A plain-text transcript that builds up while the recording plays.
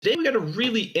Today we got a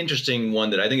really interesting one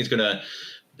that I think it's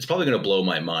probably gonna blow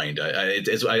my mind.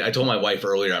 I told my wife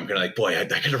earlier, I'm kind of like, boy, I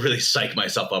gotta really psych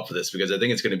myself up for this because I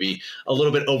think it's gonna be a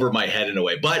little bit over my head in a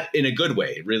way, but in a good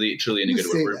way, really, truly in a good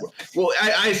way. Well,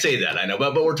 I say that, I know,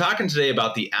 but we're talking today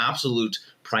about the absolute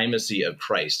primacy of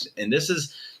Christ, and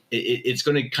it's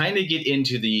going to kind of get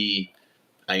into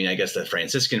I guess the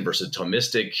Franciscan versus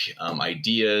Thomistic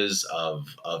ideas of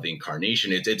the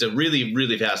incarnation. It's a really,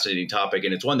 really fascinating topic,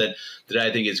 and it's one that I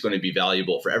think is going to be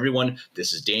valuable for everyone.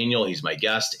 This is Daniel. He's my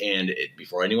guest. And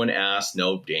before anyone asks,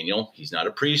 no, Daniel, he's not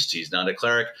a priest. He's not a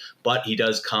cleric, but he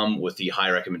does come with the high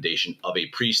recommendation of a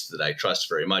priest that I trust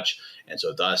very much. And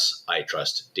so thus, I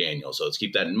trust Daniel. So let's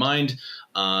keep that in mind.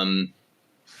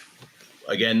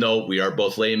 Again, though, we are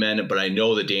both laymen, but I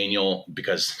know that Daniel,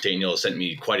 because Daniel sent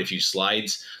me quite a few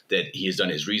slides, that he has done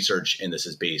his research, and this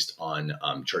is based on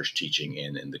church teaching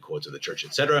and the quotes of the church,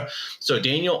 etc. So,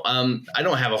 Daniel, I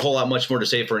don't have a whole lot much more to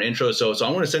say for an intro, so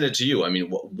I'm going to send it to you. I mean,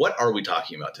 what are we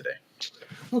talking about today?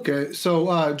 Okay,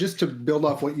 so just to build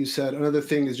off what you said, another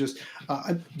thing is just,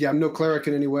 I'm no cleric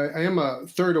in any way. I am a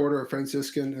third order of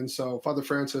Franciscan, and so Father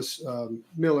Francis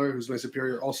Miller, who's my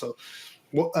superior, also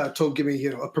give me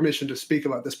a permission to speak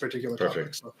about this particular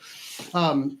topic. So,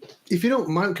 if you don't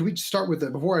mind, can we start with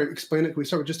that before I explain it? Can we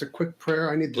start with just a quick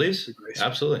prayer? I need please, the grace.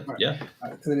 Absolutely, right. Yeah.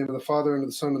 In the name of the Father and of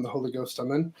the Son and the Holy Ghost,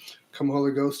 Amen. Come,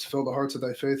 Holy Ghost, fill the hearts of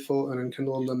thy faithful and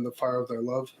enkindle in them the fire of thy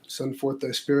love. Send forth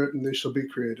thy Spirit, and they shall be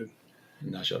created.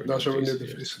 Thou shalt renew the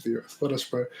face of the earth. Let us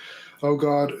pray. O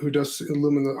God, who dost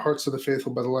illumine the hearts of the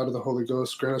faithful by the light of the Holy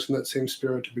Ghost, grant us in that same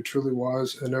Spirit to be truly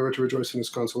wise and never to rejoice in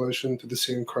his consolation, to the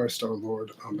same Christ our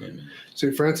Lord. Amen.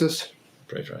 St. Francis,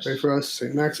 pray for us. Pray for us.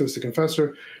 St. Maximus the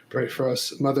Confessor, pray for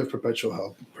us. Mother of Perpetual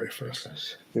Help, pray for us. In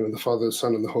the name of the Father, the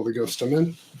Son, and the Holy Ghost.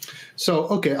 Amen. So,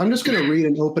 okay, I'm just going to read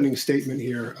an opening statement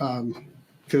here because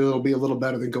it'll be a little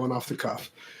better than going off the cuff.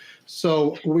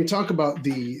 So when we talk about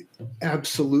the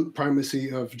absolute primacy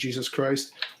of Jesus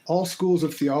Christ, all schools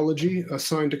of theology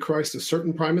assign to Christ a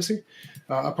certain primacy,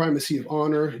 a primacy of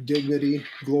honor, dignity,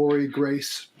 glory,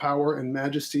 grace, power, and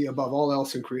majesty above all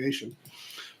else in creation.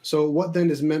 So what then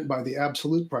is meant by the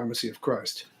absolute primacy of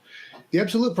Christ? The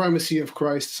absolute primacy of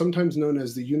Christ, sometimes known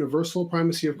as the universal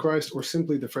primacy of Christ or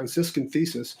simply the Franciscan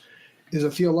thesis, is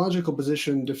a theological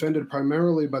position defended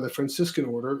primarily by the Franciscan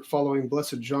order following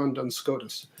Blessed John Duns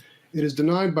Scotus. It is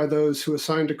denied by those who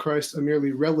assign to Christ a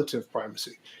merely relative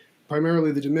primacy,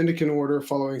 primarily the Dominican order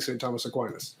following St. Thomas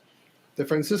Aquinas. The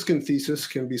Franciscan thesis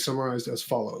can be summarized as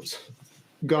follows.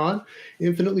 God,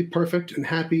 infinitely perfect and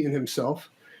happy in himself,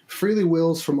 freely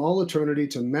wills from all eternity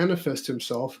to manifest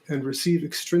himself and receive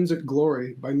extrinsic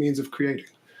glory by means of creating.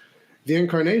 The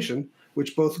Incarnation,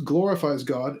 which both glorifies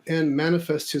God and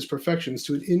manifests his perfections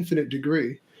to an infinite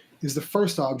degree, is the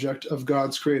first object of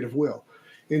God's creative will,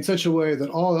 in such a way that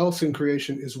all else in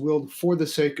creation is willed for the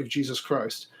sake of Jesus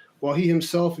Christ, while he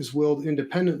himself is willed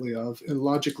independently of and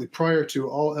logically prior to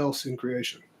all else in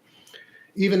creation.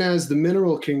 Even as the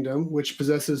mineral kingdom, which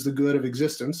possesses the good of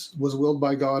existence, was willed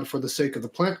by God for the sake of the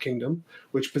plant kingdom,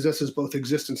 which possesses both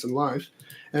existence and life,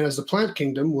 and as the plant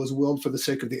kingdom was willed for the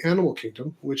sake of the animal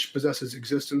kingdom, which possesses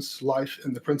existence, life,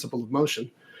 and the principle of motion,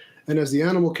 and as the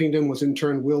animal kingdom was in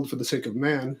turn willed for the sake of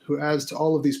man, who adds to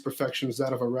all of these perfections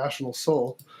that of a rational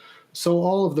soul, so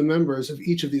all of the members of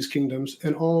each of these kingdoms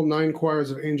and all 9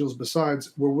 choirs of angels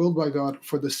besides were willed by God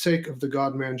for the sake of the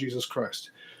God-man Jesus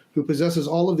Christ, who possesses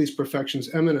all of these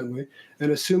perfections eminently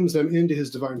and assumes them into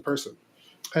his divine person.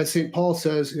 As St. Paul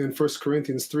says in 1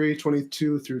 Corinthians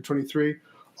 3:22 through 23,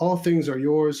 all things are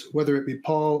yours, whether it be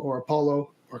Paul or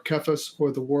Apollo, or Cephas,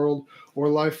 or the world, or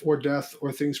life, or death,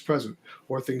 or things present,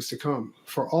 or things to come.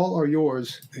 For all are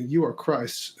yours, and you are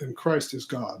Christ's, and Christ is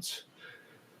God's.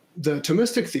 The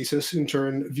Thomistic thesis, in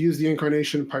turn, views the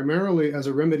Incarnation primarily as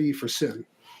a remedy for sin.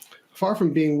 Far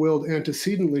from being willed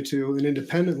antecedently to and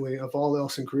independently of all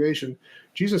else in creation,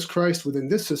 Jesus Christ within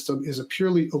this system is a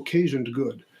purely occasioned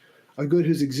good, a good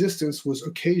whose existence was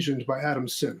occasioned by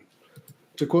Adam's sin.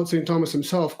 To quote St. Thomas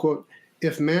himself, quote,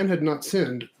 "If man had not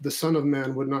sinned, the Son of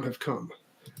Man would not have come."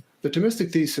 The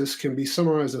Thomistic thesis can be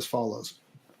summarized as follows.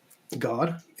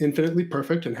 God, infinitely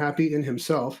perfect and happy in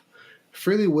himself,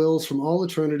 freely wills from all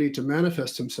eternity to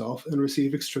manifest himself and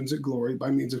receive extrinsic glory by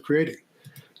means of creating.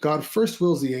 God first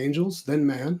wills the angels, then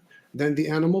man, then the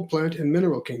animal, plant, and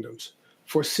mineral kingdoms.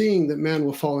 Foreseeing that man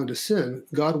will fall into sin,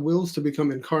 God wills to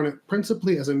become incarnate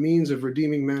principally as a means of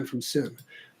redeeming man from sin,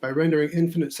 by rendering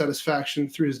infinite satisfaction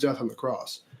through his death on the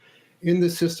cross. In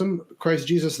this system, Christ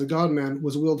Jesus, the God-man,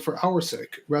 was willed for our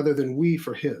sake, rather than we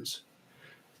for his.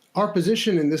 Our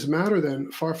position in this matter,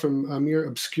 then, far from a mere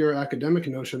obscure academic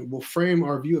notion, will frame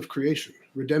our view of creation,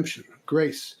 redemption,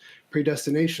 grace,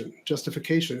 predestination,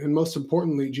 justification, and most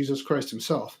importantly, Jesus Christ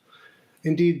himself.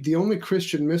 Indeed, the only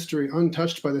Christian mystery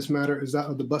untouched by this matter is that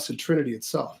of the Blessed Trinity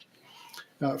itself.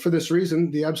 For this reason,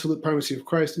 the absolute primacy of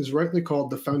Christ is rightly called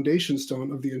the foundation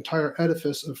stone of the entire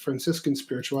edifice of Franciscan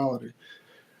spirituality.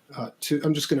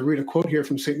 I'm just going to read a quote here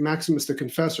from St. Maximus the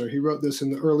Confessor. He wrote this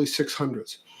in the early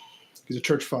 600s. He's a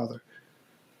church father.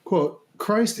 Quote,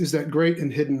 "Christ is that great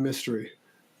and hidden mystery.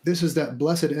 This is that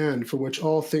blessed end for which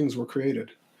all things were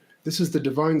created. This is the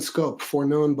divine scope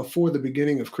foreknown before the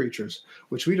beginning of creatures,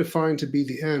 which we define to be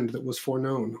the end that was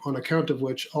foreknown, on account of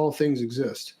which all things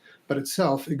exist, but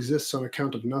itself exists on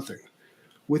account of nothing.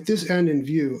 With this end in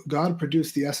view, God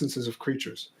produced the essences of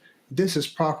creatures. This is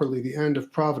properly the end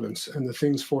of providence and the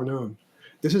things foreknown.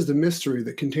 This is the mystery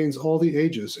that contains all the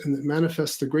ages and that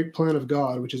manifests the great plan of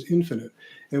God, which is infinite,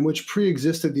 and which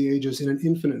pre-existed the ages in an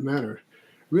infinite manner.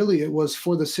 Really, it was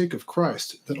for the sake of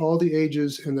Christ that all the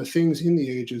ages and the things in the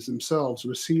ages themselves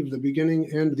received the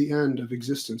beginning and the end of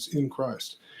existence in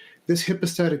Christ. This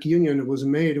hypostatic union was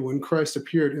made when Christ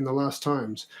appeared in the last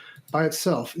times. By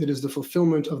itself, it is the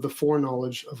fulfillment of the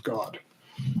foreknowledge of God."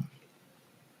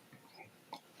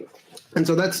 And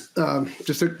so that's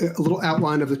just a little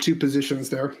outline of the two positions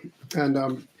there. And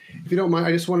if you don't mind,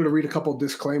 I just wanted to read a couple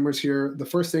disclaimers here. The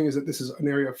first thing is that this is an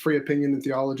area of free opinion in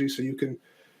theology, so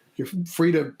you're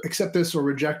free to accept this or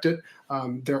reject it.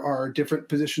 There are different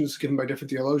positions given by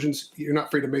different theologians. You're not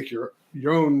free to make your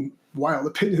own wild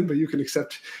opinion, but you can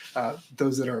accept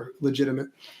those that are legitimate.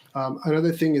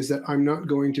 Another thing is that I'm not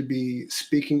going to be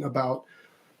speaking about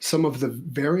some of the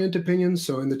variant opinions.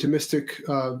 So in the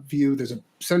Thomistic view, there's a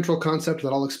central concept that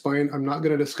I'll explain. I'm not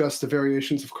going to discuss the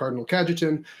variations of Cardinal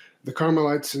Cajetan, the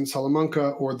Carmelites in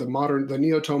Salamanca, or the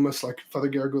Neo-Thomists like Father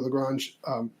Garrigou-Lagrange.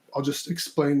 I'll just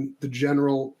explain the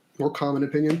general, more common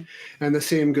opinion, and the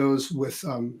same goes with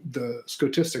the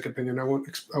Scotistic opinion. I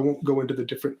won't go into the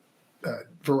different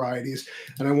varieties,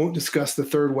 and I won't discuss the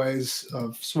third ways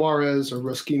of Suarez or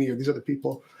Ruskini or these other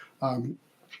people.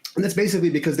 And that's basically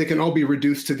because they can all be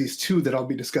reduced to these two that I'll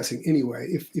be discussing anyway,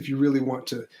 if you really want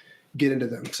to get into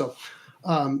them. So,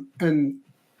 and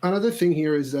another thing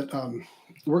here is that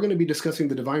we're going to be discussing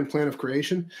the divine plan of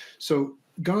creation. So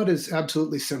God is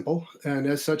absolutely simple, and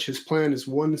as such, his plan is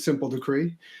one simple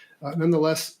decree.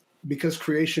 Nonetheless, because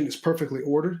creation is perfectly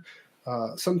ordered,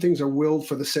 some things are willed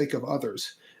for the sake of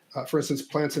others. For instance,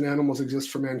 plants and animals exist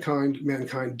for mankind.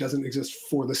 Mankind doesn't exist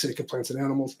for the sake of plants and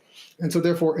animals. And so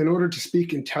therefore, in order to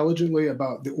speak intelligently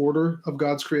about the order of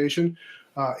God's creation,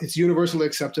 it's universally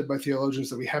accepted by theologians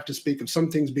that we have to speak of some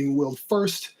things being willed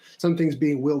first, some things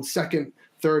being willed second,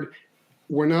 third.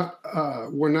 We're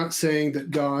not saying that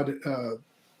God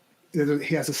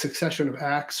he has a succession of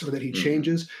acts or that he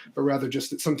changes, but rather just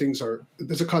that some things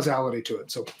there's a causality to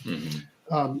it. So.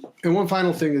 And one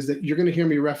final thing is that you're going to hear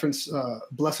me reference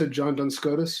Blessed John Duns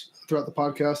Scotus throughout the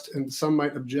podcast, and some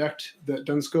might object that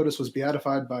Duns Scotus was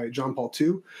beatified by John Paul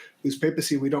II, whose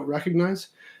papacy we don't recognize.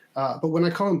 But when I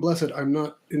call him blessed, I'm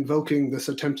not invoking this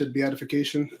attempted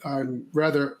beatification.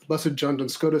 Rather, Blessed John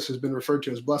Duns Scotus has been referred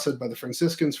to as blessed by the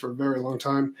Franciscans for a very long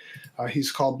time. He's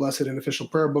called blessed in official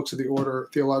prayer books of the order,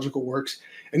 theological works,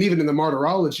 and even in the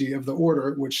martyrology of the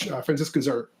order, which Franciscans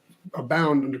are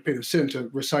bound under pain of sin to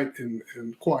recite in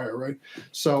choir, right?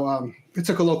 So it's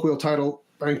a colloquial title.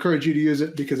 I encourage you to use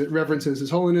it because it reverences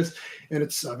His Holiness, and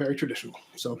it's very traditional.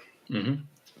 So,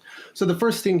 So the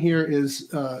first thing here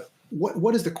is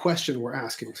what is the question we're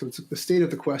asking? So it's the state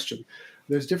of the question.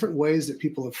 There's different ways that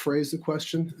people have phrased the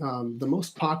question. The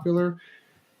most popular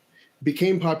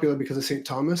became popular because of St.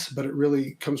 Thomas, but it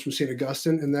really comes from St.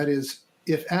 Augustine, and that is,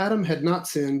 if Adam had not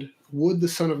sinned, would the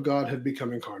Son of God have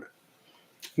become incarnate?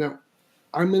 Now,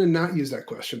 I'm going to not use that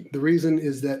question. The reason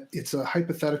is that it's a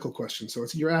hypothetical question. So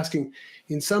you're asking,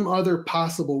 in some other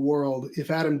possible world,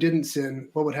 if Adam didn't sin,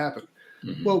 what would happen?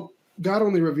 Well, God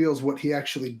only reveals what he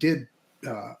actually did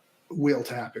will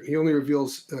to happen. He only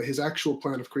reveals his actual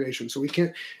plan of creation. So we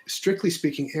can't, strictly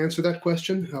speaking, answer that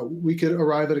question. We could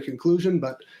arrive at a conclusion,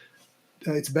 but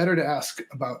it's better to ask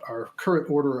about our current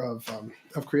order of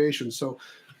creation. So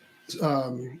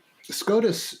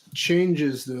Scotus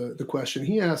changes the question.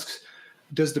 He asks,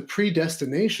 does the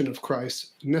predestination of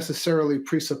Christ necessarily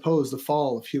presuppose the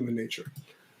fall of human nature?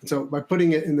 And so by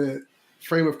putting it in the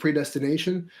frame of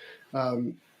predestination,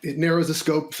 it narrows the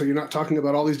scope. So you're not talking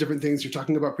about all these different things. You're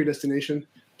talking about predestination.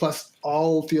 Plus,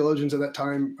 all theologians at that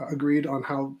time agreed on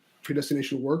how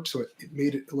predestination worked. So it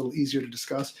made it a little easier to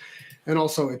discuss. And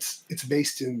also, it's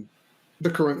based in the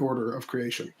current order of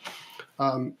creation.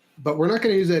 But we're not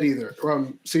going to use that either.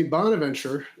 St.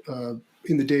 Bonaventure,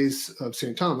 in the days of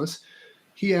St. Thomas,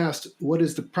 he asked, what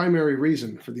is the primary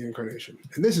reason for the incarnation?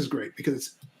 And this is great because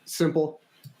it's simple.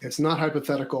 It's not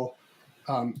hypothetical.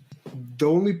 The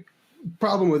only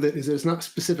problem with it is that it's not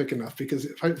specific enough, because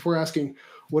if we're asking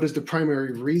what is the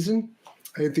primary reason,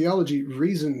 in theology,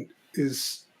 reason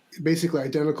is basically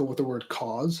identical with the word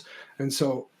cause. And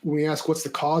so when we ask what's the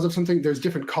cause of something, there's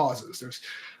different causes. There's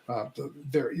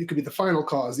it could be the final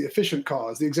cause, the efficient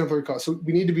cause, the exemplary cause. So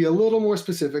we need to be a little more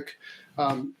specific.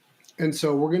 And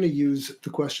so we're going to use the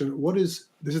question,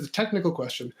 this is a technical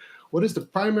question, what is the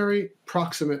primary,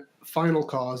 proximate, final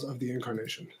cause of the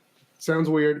incarnation? Sounds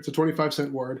weird. It's a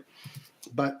 25-cent word.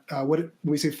 But when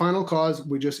we say final cause,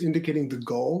 we're just indicating the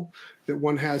goal that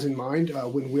one has in mind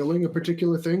when willing a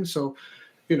particular thing. So,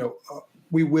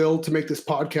 we will to make this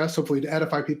podcast, hopefully to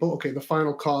edify people. Okay, the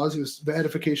final cause is the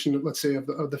edification, let's say, of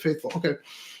the faithful. Okay,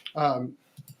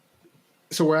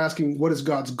 so we're asking, what is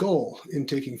God's goal in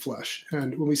taking flesh?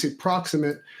 And when we say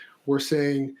proximate, we're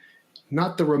saying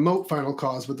not the remote final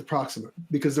cause, but the proximate,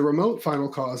 because the remote final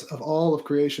cause of all of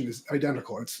creation is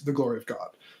identical. It's the glory of God.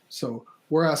 So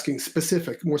we're asking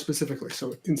more specifically.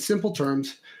 So in simple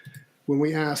terms, when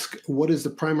we ask what is the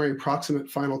primary proximate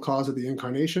final cause of the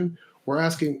incarnation, we're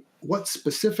asking what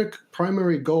specific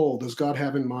primary goal does God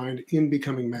have in mind in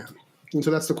becoming man? And so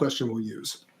that's the question we'll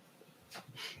use.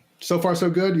 So far, so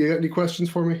good. You got any questions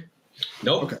for me?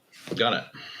 Nope. Okay. Got it.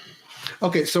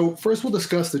 Okay, so first we'll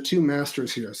discuss the two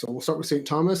masters here. So we'll start with St.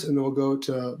 Thomas, and then we'll go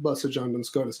to Blessed John Duns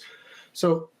Scotus.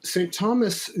 So St.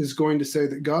 Thomas is going to say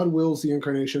that God wills the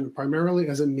incarnation primarily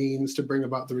as a means to bring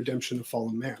about the redemption of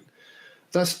fallen man.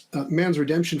 Thus, man's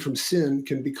redemption from sin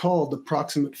can be called the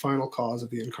proximate final cause of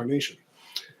the incarnation.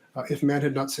 If man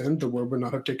had not sinned, the Word would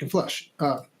not have taken flesh.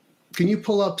 Can you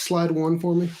pull up slide 1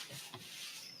 for me?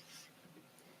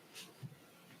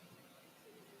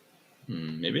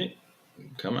 Maybe.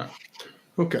 Come on.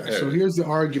 Okay, so here's the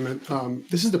argument.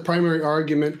 This is the primary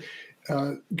argument.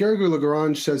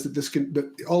 Garrigou-Lagrange says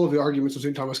that all of the arguments of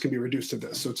St. Thomas can be reduced to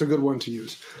this, so it's a good one to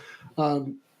use.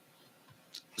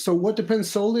 So what depends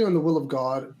solely on the will of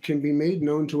God can be made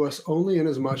known to us only in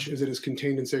as much as it is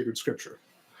contained in sacred scripture.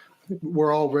 I think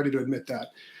we're all ready to admit that.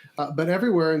 But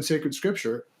everywhere in sacred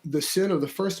scripture, the sin of the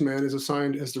first man is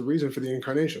assigned as the reason for the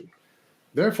incarnation.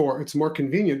 Therefore, it's more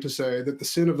convenient to say that the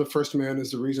sin of the first man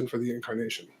is the reason for the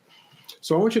incarnation.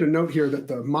 So I want you to note here that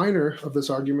the minor of this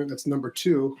argument, that's number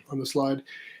 2 on the slide,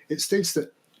 it states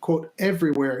that, quote,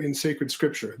 everywhere in sacred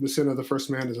scripture, the sin of the first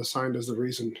man is assigned as the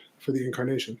reason for the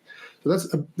incarnation. So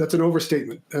that's an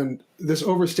overstatement. And this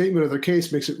overstatement of the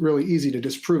case makes it really easy to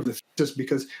disprove this, just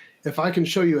because if I can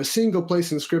show you a single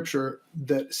place in scripture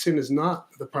that sin is not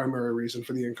the primary reason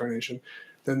for the incarnation,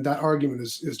 then that argument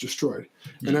is destroyed.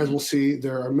 Mm-hmm. And as we'll see,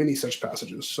 there are many such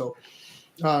passages. So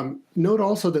note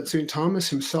also that St. Thomas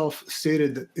himself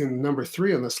stated that in number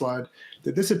 3 on the slide,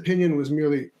 that this opinion was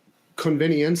merely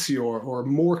convenientior, or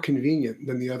more convenient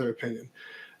than the other opinion.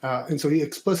 And so he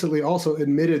explicitly also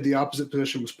admitted the opposite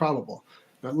position was probable.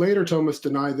 Now, later Thomas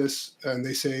denied this, and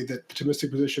they say that the Thomistic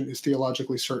position is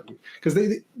theologically certain, because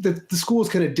the schools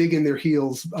kind of dig in their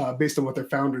heels based on what their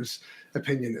founder's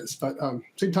opinion is. But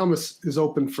St. Thomas is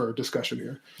open for discussion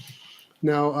here.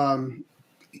 Now,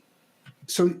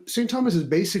 so St. Thomas is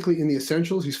basically in the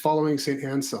essentials, he's following St.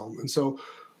 Anselm. And so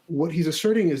what he's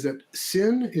asserting is that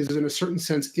sin is in a certain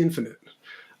sense infinite,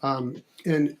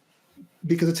 and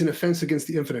because it's an offense against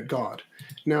the infinite God.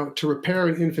 Now, to repair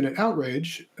an infinite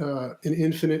outrage, an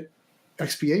infinite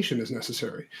expiation is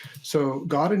necessary. So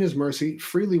God in his mercy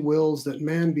freely wills that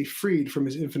man be freed from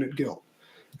his infinite guilt.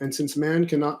 And since man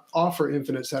cannot offer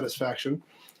infinite satisfaction,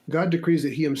 God decrees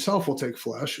that he himself will take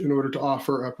flesh in order to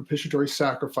offer a propitiatory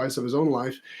sacrifice of his own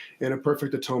life and a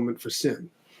perfect atonement for sin.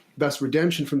 Thus,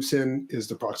 redemption from sin is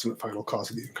the proximate final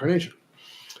cause of the incarnation.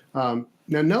 Now,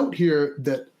 note here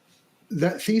that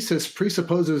thesis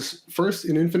presupposes first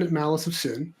an infinite malice of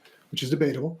sin, which is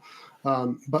debatable,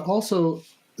 but also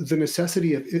the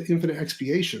necessity of infinite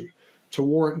expiation to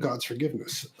warrant God's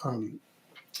forgiveness.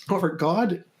 However,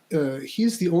 God,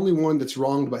 he's the only one that's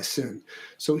wronged by sin,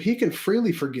 so he can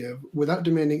freely forgive without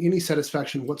demanding any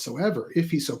satisfaction whatsoever,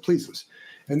 if he so pleases.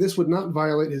 And this would not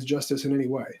violate his justice in any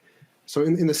way. So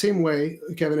in the same way,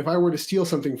 Kevin, if I were to steal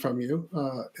something from you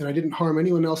and I didn't harm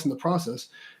anyone else in the process,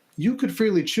 you could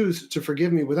freely choose to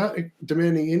forgive me without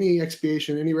demanding any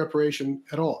expiation, any reparation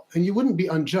at all. And you wouldn't be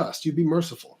unjust, you'd be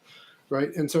merciful,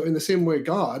 right? And so in the same way,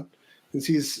 God, since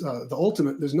he's the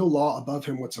ultimate, there's no law above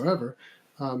him whatsoever,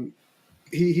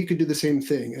 he could do the same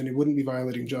thing and it wouldn't be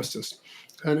violating justice.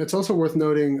 And it's also worth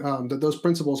noting that those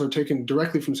principles are taken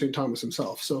directly from St. Thomas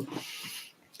himself. So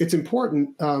it's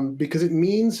important because it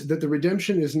means that the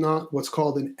redemption is not what's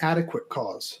called an adequate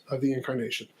cause of the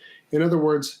incarnation. In other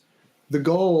words, the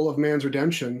goal of man's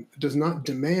redemption does not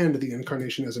demand the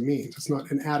incarnation as a means. It's not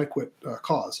an adequate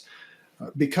cause.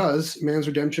 Because man's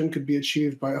redemption could be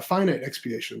achieved by a finite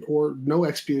expiation or no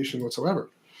expiation whatsoever.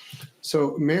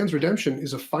 So man's redemption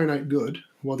is a finite good,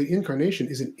 while the incarnation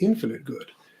is an infinite good.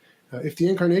 If the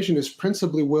incarnation is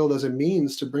principally willed as a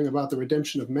means to bring about the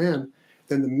redemption of man,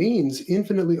 then the means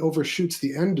infinitely overshoots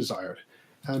the end desired.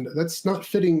 And that's not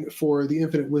fitting for the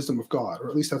infinite wisdom of God, or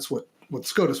at least that's what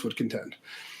Scotus would contend.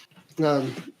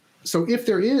 So if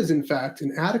there is, in fact,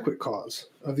 an adequate cause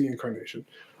of the incarnation,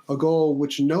 a goal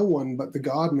which no one but the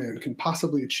God-man can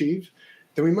possibly achieve,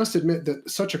 then we must admit that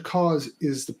such a cause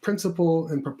is the principal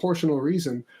and proportional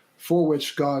reason for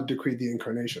which God decreed the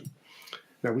incarnation.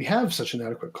 Now, we have such an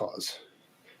adequate cause,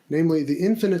 namely the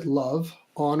infinite love,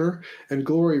 honor, and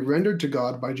glory rendered to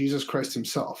God by Jesus Christ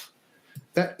himself.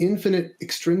 That infinite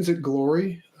extrinsic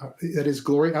glory, that is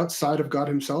glory outside of God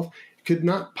himself, could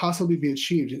not possibly be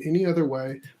achieved in any other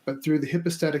way but through the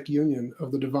hypostatic union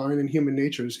of the divine and human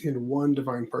natures in one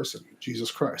divine person, Jesus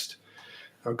Christ.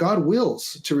 Now, God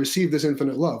wills to receive this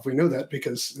infinite love. We know that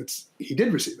because he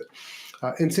did receive it.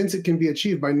 And since it can be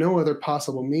achieved by no other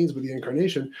possible means but the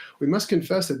incarnation, we must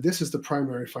confess that this is the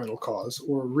primary final cause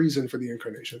or reason for the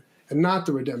incarnation, and not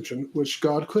the redemption, which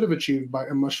God could have achieved by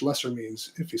a much lesser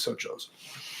means if he so chose.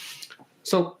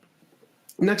 So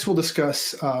next we'll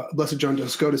discuss Blessed John de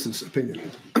Scotus's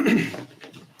opinion.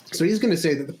 So he's going to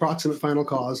say that the proximate final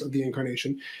cause of the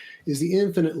incarnation is the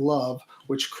infinite love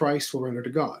which Christ will render to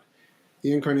God.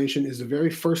 The incarnation is the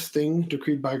very first thing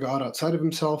decreed by God outside of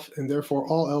himself, and therefore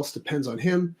all else depends on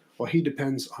him, while he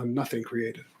depends on nothing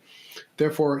created.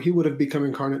 Therefore, he would have become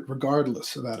incarnate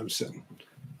regardless of Adam's sin.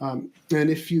 And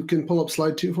if you can pull up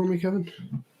slide 2 for me, Kevin.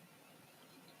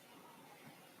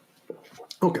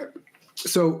 Okay,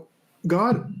 so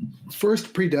God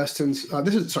first predestines,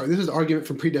 this is argument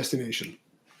from predestination.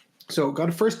 So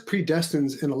God first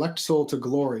predestines an elect soul to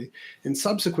glory, and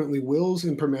subsequently wills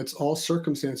and permits all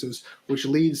circumstances which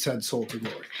lead said soul to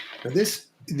glory. Now this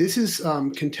is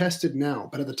contested now,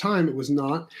 but at the time it was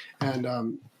not,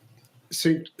 and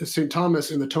St.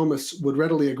 Thomas and the Thomists would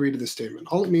readily agree to this statement.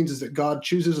 All it means is that God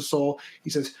chooses a soul. He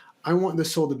says, I want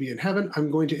this soul to be in heaven.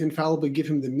 I'm going to infallibly give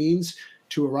him the means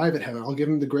to arrive at heaven. I'll give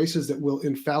him the graces that will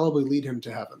infallibly lead him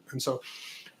to heaven. And so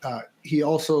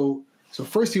So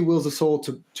first he wills the soul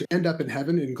to end up in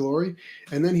heaven in glory,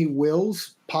 and then he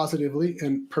wills positively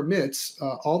and permits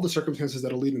all the circumstances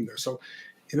that will lead him there. So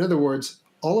in other words,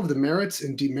 all of the merits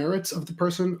and demerits of the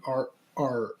person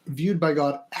are viewed by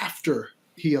God after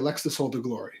he elects the soul to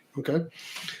glory. Okay?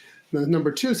 Now,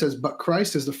 number 2 says, but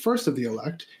Christ is the first of the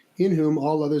elect, in whom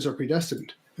all others are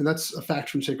predestined. And that's a fact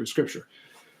from sacred scripture.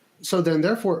 So then,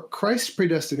 therefore, Christ's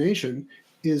predestination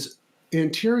is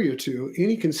anterior to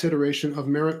any consideration of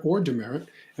merit or demerit,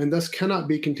 and thus cannot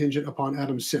be contingent upon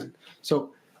Adam's sin.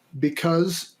 So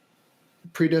because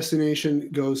predestination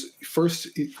goes first,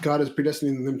 God is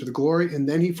predestining them to the glory, and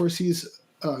then he foresees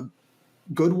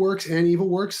good works and evil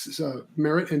works,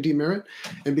 merit and demerit.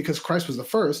 And because Christ was the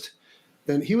first,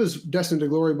 then he was destined to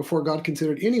glory before God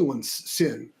considered anyone's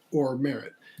sin or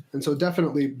merit. And so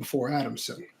definitely before Adam's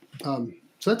sin.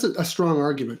 So that's a strong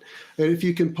argument. And if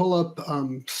you can pull up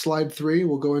slide 3,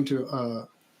 we'll go into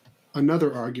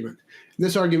another argument.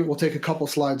 This argument will take a couple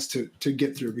slides to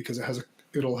get through because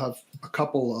it'll have a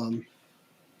couple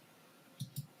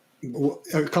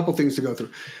things to go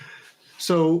through.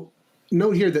 So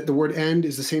note here that the word end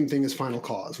is the same thing as final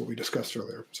cause, what we discussed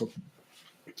earlier. So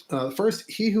first,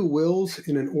 he who wills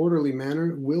in an orderly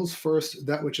manner wills first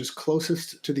that which is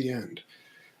closest to the end.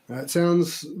 It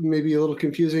sounds maybe a little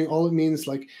confusing. All it means,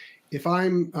 like, if I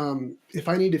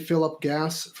need to fill up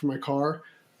gas for my car,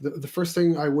 the first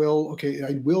thing I will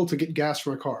to get gas for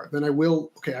my car. Then I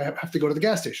have to go to the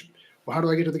gas station. Well, how do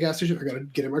I get to the gas station? I got to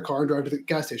get in my car and drive to the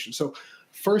gas station. So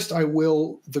first I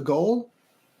will the goal,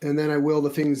 and then I will the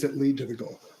things that lead to the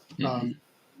goal,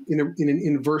 in an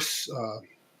inverse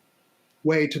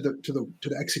way to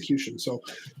the execution. So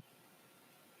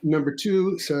number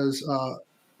 2 says.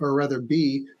 Or rather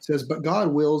B says, but God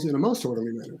wills in a most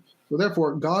orderly manner. So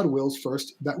therefore, God wills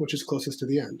first that which is closest to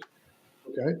the end.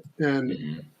 Okay?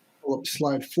 And pull up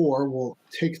slide 4, we'll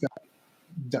take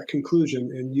that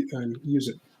conclusion and use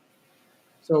it.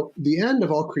 So the end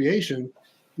of all creation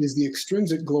is the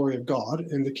extrinsic glory of God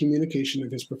and the communication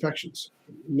of his perfections.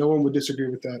 No one would disagree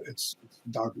with that. It's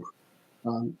dogma.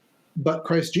 But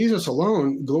Christ Jesus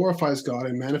alone glorifies God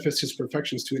and manifests his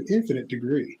perfections to an infinite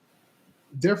degree.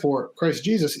 Therefore, Christ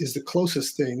Jesus is the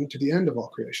closest thing to the end of all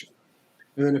creation.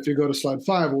 And then if you go to slide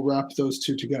 5, we'll wrap those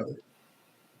two together.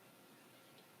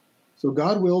 So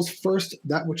God wills first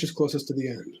that which is closest to the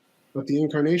end. but the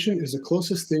incarnation is the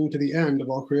closest thing to the end of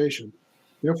all creation.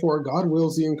 Therefore, God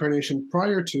wills the incarnation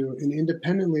prior to and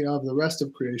independently of the rest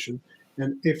of creation,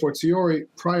 and a fortiori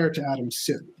prior to Adam's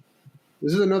sin.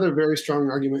 This is another very strong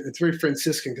argument. It's very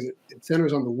Franciscan because it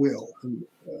centers on the will. And,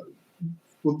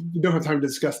 we don't have time to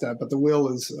discuss that, but the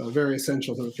will is very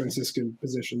essential to the Franciscan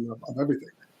position of everything.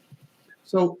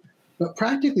 So, but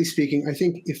practically speaking, I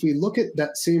think if we look at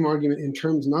that same argument in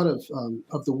terms not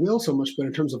of the will so much, but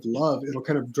in terms of love, it'll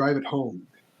kind of drive it home.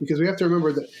 Because we have to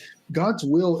remember that God's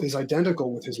will is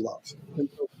identical with his love. And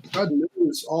so God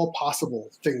knows all possible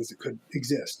things that could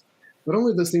exist, but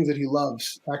only those things that he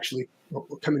loves actually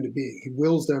come into being. He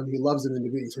wills them, he loves them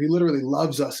into being. So he literally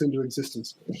loves us into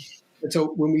existence. And so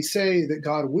when we say that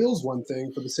God wills one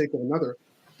thing for the sake of another,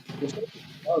 we're saying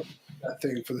he loves that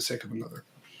thing for the sake of another.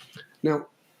 Now,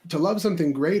 to love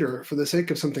something greater for the sake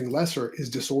of something lesser is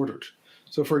disordered.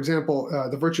 So, for example,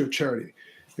 the virtue of charity.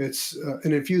 It's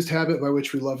an infused habit by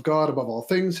which we love God above all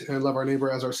things and love our neighbor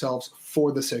as ourselves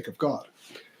for the sake of God.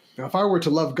 Now, if I were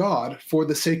to love God for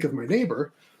the sake of my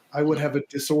neighbor, I would have a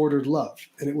disordered love,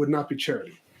 and it would not be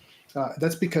charity.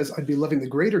 That's because I'd be loving the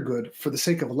greater good for the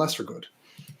sake of a lesser good.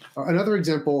 Another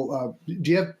example,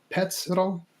 do you have pets at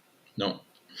all? No.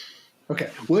 Okay.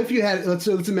 Well, if you had, let's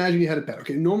imagine you had a pet.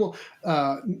 Okay.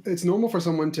 It's normal for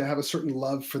someone to have a certain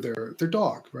love for their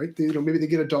dog, right? Maybe they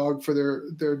get a dog for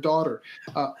their daughter.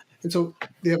 And so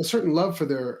they have a certain love for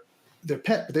their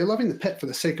pet, but they're loving the pet for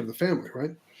the sake of the family,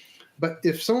 right? But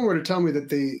if someone were to tell me that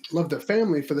they love their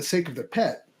family for the sake of their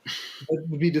pet, that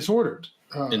would be disordered.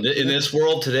 In this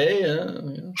world today,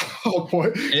 oh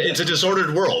boy, it's a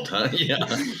disordered world, huh? Yeah.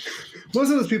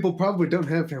 Most of those people probably don't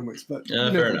have families, but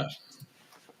fair enough.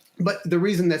 But the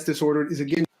reason that's disordered is,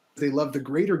 again, they love the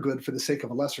greater good for the sake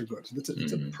of a lesser good. So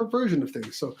it's a perversion of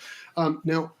things. So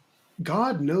now,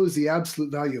 God knows the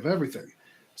absolute value of everything.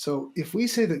 So if we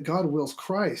say that God wills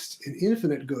Christ in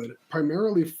infinite good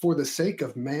primarily for the sake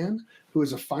of man, who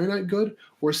is a finite good,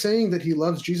 we're saying that he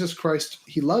loves Jesus Christ.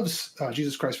 He loves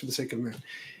Jesus Christ for the sake of man.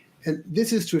 And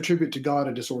this is to attribute to God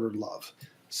a disordered love.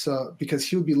 So because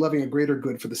he would be loving a greater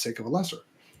good for the sake of a lesser.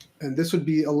 And this would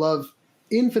be a love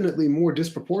infinitely more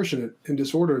disproportionate and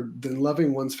disordered than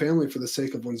loving one's family for the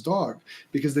sake of one's dog,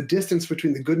 because the distance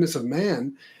between the goodness of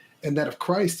man and that of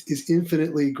Christ is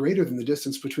infinitely greater than the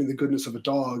distance between the goodness of a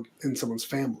dog and someone's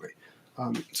family.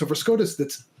 So for Scotus,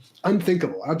 that's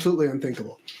unthinkable, absolutely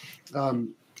unthinkable.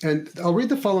 And I'll read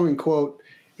the following quote.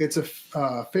 It's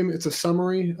a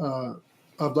summary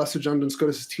of Blessed John Duns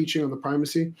Scotus' teaching on the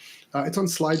primacy. It's on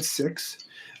slide 6.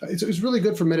 It's really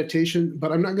good for meditation,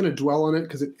 but I'm not going to dwell on it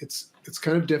because it's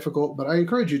kind of difficult, but I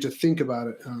encourage you to think about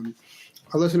it.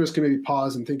 Our listeners can maybe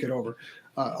pause and think it over.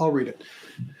 I'll read it.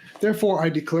 Therefore, I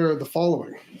declare the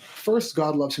following. First,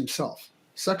 God loves himself.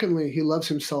 Secondly, he loves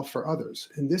himself for others,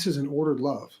 and this is an ordered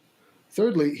love.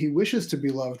 Thirdly, he wishes to be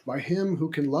loved by him who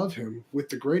can love him with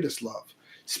the greatest love,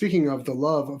 speaking of the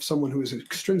love of someone who is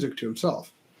extrinsic to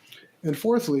himself. And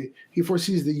fourthly, he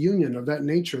foresees the union of that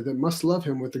nature that must love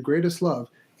him with the greatest love,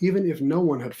 even if no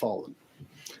one had fallen.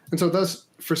 And so thus,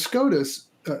 for Scotus,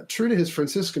 true to his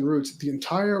Franciscan roots, the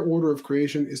entire order of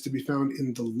creation is to be found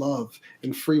in the love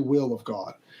and free will of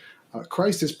God.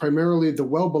 Christ is primarily the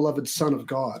well-beloved Son of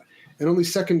God, and only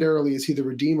secondarily is he the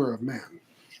Redeemer of man.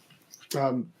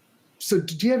 So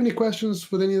do you have any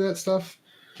questions with any of that stuff?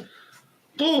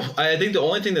 Oh, I think the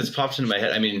only thing that's popped into my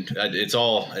head, I mean, it's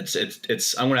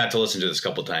I'm going to have to listen to this a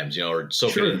couple of times, or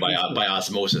soak it in by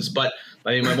osmosis. But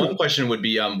I mean, my one question would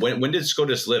be, when did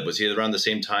Scotus live? Was he around the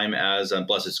same time as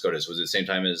Blessed Scotus? Was it the same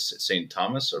time as St.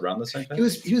 Thomas, around the same time?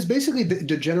 He was basically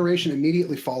the generation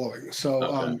immediately following. So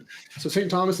okay. So St.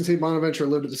 Thomas and St. Bonaventure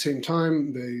lived at the same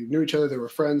time. They knew each other. They were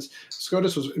friends.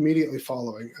 Scotus was immediately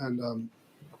following. And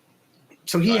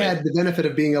so he had the benefit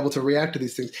of being able to react to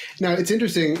these things. Now, it's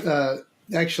interesting.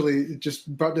 Actually, just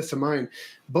brought this to mind.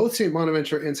 Both St.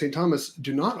 Bonaventure and St. Thomas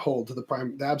do not hold to the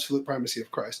absolute primacy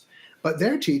of Christ. But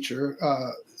their teacher,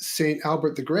 St.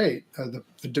 Albert the Great,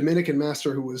 the Dominican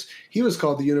master he was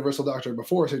called the universal doctor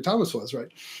before St. Thomas was, right?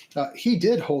 He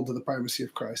did hold to the primacy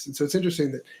of Christ. And so it's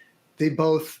interesting that they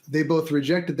both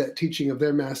rejected that teaching of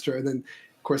their master. And then,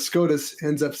 of course, Scotus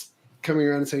ends up coming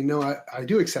around and saying, no, I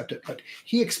do accept it. But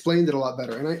he explained it a lot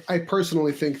better. And I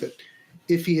personally think that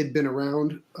if he had been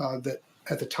around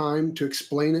at the time to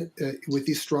explain it with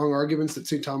these strong arguments, that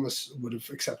St. Thomas would have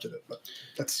accepted it. But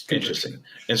that's interesting.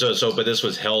 And but this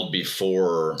was held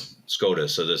before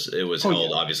Scotus. So it was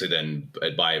held obviously then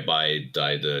by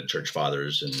the church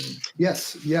fathers and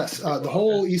yes. The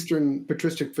whole Eastern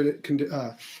patristic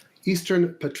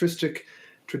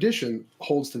tradition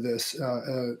holds to this.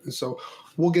 And so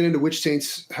we'll get into which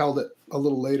saints held it a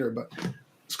little later, but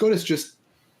Scotus just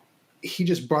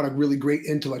brought a really great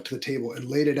intellect to the table and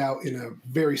laid it out in a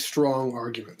very strong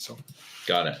argument. So,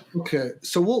 got it. Okay,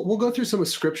 so we'll go through some of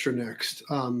Scripture next,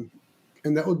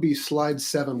 and that would be slide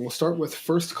 7. We'll start with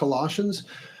 1 Colossians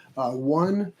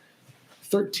 1,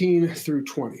 13 through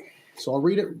 20. So I'll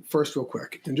read it first real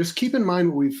quick. And just keep in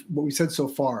mind what we said so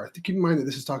far. Keep in mind that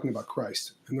this is talking about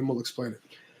Christ, and then we'll explain it.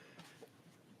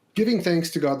 Giving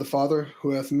thanks to God the Father, who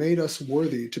hath made us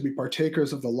worthy to be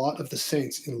partakers of the lot of the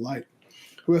saints in light,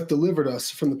 who hath delivered us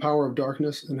from the power of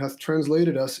darkness, and hath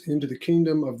translated us into the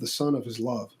kingdom of the Son of his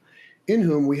love, in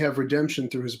whom we have redemption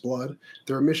through his blood,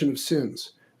 the remission of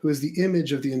sins, who is the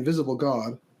image of the invisible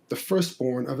God, the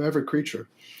firstborn of every creature.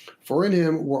 For in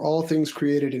him were all things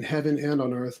created in heaven and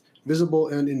on earth, visible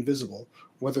and invisible,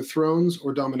 whether thrones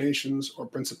or dominations or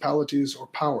principalities or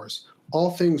powers.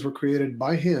 All things were created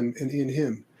by him and in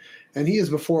him. And he is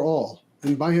before all,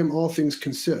 and by him all things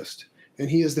consist. And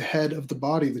he is the head of the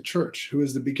body, the church, who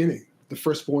is the beginning, the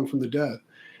firstborn from the dead,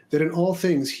 that in all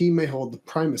things he may hold the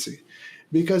primacy.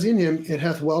 Because in him it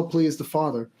hath well pleased the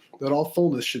Father, that all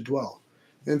fullness should dwell,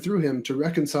 and through him to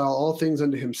reconcile all things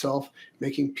unto himself,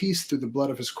 making peace through the blood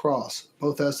of his cross,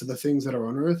 both as to the things that are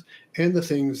on earth and the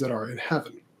things that are in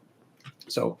heaven.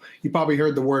 So you probably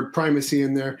heard the word primacy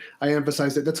in there. I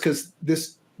emphasized it. That's because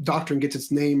this doctrine gets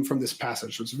its name from this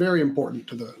passage. So it's very important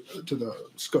to the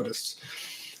Scotists.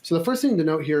 So the first thing to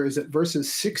note here is that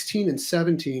verses 16 and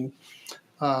 17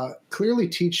 clearly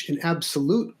teach an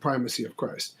absolute primacy of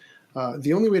Christ.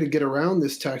 The only way to get around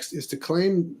this text is to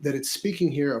claim that it's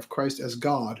speaking here of Christ as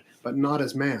God, but not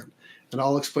as man. And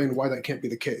I'll explain why that can't be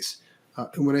the case.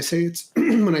 And when I say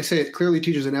it clearly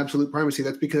teaches an absolute primacy,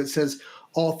 that's because it says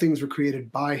all things were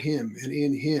created by him and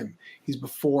in him. He's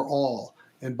before all,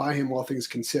 and by him all things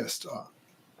consist.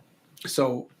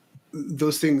 So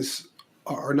those things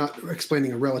are not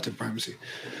explaining a relative primacy.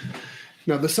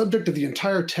 Now, the subject of the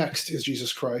entire text is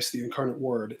Jesus Christ, the incarnate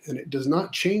Word, and it does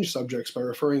not change subjects by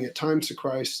referring at times to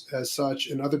Christ as such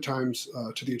and other times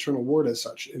to the eternal Word as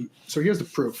such. And so here's the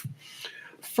proof.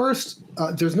 First,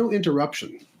 there's no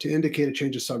interruption to indicate a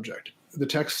change of subject. The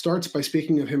text starts by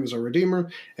speaking of him as our Redeemer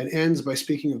and ends by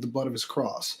speaking of the blood of his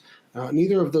cross.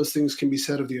 Neither of those things can be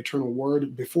said of the eternal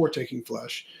Word before taking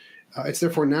flesh. It's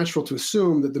therefore natural to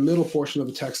assume that the middle portion of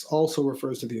the text also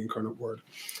refers to the incarnate Word.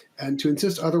 And to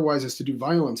insist otherwise is to do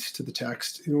violence to the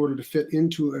text in order to fit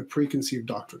into a preconceived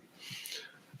doctrine.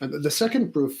 And the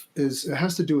second proof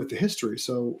has to do with the history.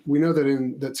 So we know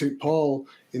that St. Paul,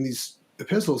 in these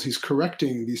epistles, he's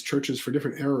correcting these churches for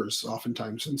different errors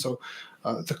oftentimes. And so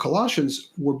the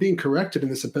Colossians were being corrected in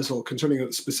this epistle concerning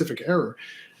a specific error.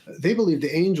 They believed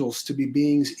the angels to be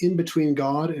beings in between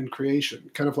God and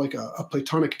creation, kind of like a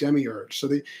Platonic demiurge. So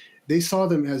they saw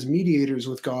them as mediators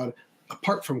with God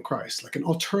apart from Christ, like an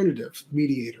alternative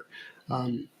mediator.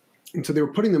 And so they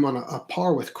were putting them on a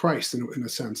par with Christ in a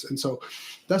sense. And so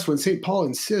that's when St. Paul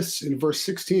insists in verse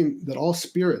 16 that all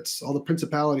spirits, all the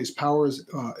principalities, powers,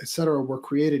 etc., were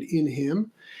created in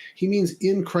him. He means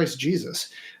in Christ Jesus.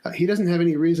 He doesn't have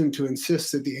any reason to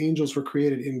insist that the angels were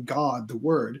created in God, the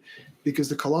Word, because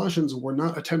the Colossians were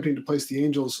not attempting to place the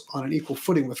angels on an equal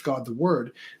footing with God, the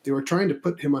Word. They were trying to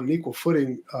put him on an equal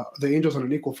footing, the angels on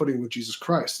an equal footing with Jesus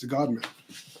Christ, the God-man.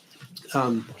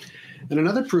 And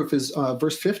another proof is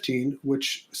verse 15,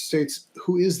 which states,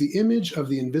 who is the image of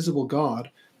the invisible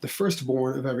God, the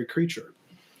firstborn of every creature.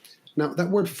 Now, that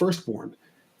word firstborn,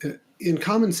 in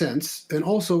common sense, and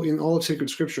also in all of sacred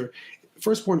scripture,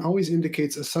 firstborn always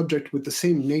indicates a subject with the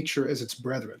same nature as its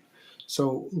brethren.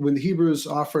 So when the Hebrews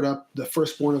offered up the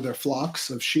firstborn of their flocks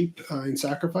of sheep in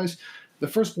sacrifice, the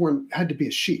firstborn had to be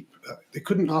a sheep. They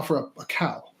couldn't offer up a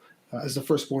cow as the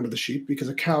firstborn of the sheep because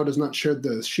a cow does not share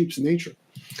the sheep's nature.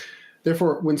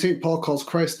 Therefore, when St. Paul calls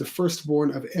Christ the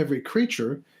firstborn of every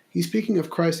creature, he's speaking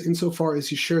of Christ insofar as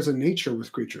he shares a nature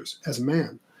with creatures, as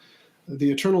man.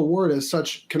 The eternal Word as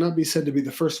such cannot be said to be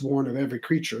the firstborn of every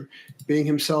creature, being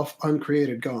himself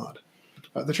uncreated God.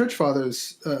 The Church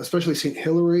Fathers, especially St.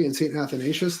 Hilary and St.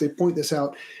 Athanasius, they point this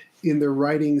out in their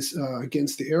writings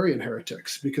against the Arian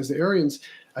heretics, because the Arians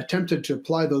attempted to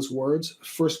apply those words,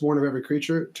 firstborn of every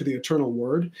creature, to the eternal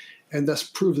Word, and thus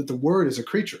prove that the Word is a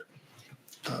creature.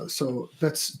 So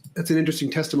that's an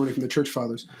interesting testimony from the Church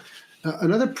Fathers.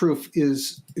 Another proof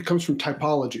it comes from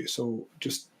typology. So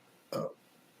just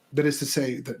that is to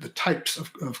say that the types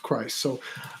of Christ. So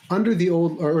under the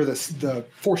old, or the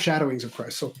foreshadowings of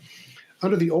Christ. So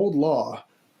under the old law,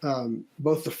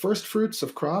 both the first fruits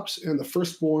of crops and the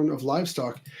firstborn of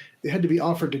livestock, they had to be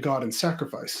offered to God in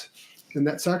sacrifice. And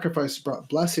that sacrifice brought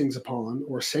blessings upon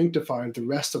or sanctified the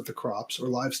rest of the crops or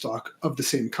livestock of the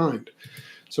same kind.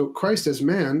 So Christ as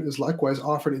man is likewise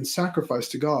offered in sacrifice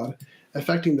to God,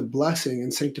 effecting the blessing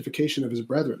and sanctification of his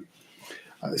brethren.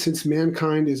 Since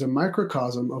mankind is a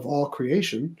microcosm of all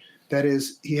creation, that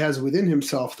is, he has within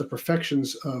himself the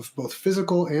perfections of both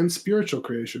physical and spiritual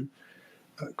creation,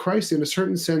 Christ, in a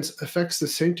certain sense, affects the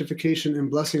sanctification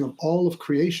and blessing of all of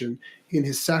creation in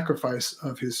his sacrifice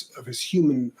of his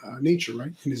human nature,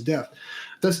 right, in his death.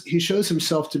 Thus, he shows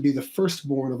himself to be the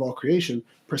firstborn of all creation,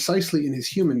 precisely in his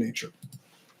human nature.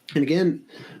 And again,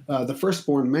 the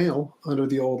firstborn male under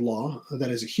the old law,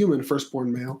 that is a human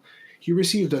firstborn male, he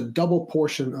received a double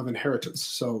portion of inheritance.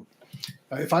 So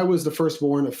if I was the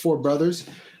firstborn of 4 brothers,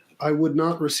 I would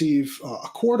not receive a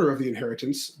quarter of the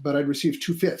inheritance, but I'd receive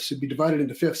 2/5. It'd be divided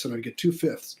into fifths, and I'd get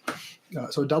 2/5.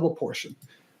 So a double portion.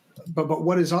 But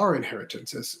what is our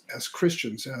inheritance as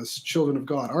Christians, as children of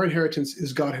God? Our inheritance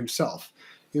is God himself,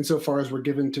 insofar as we're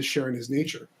given to share in his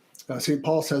nature. St.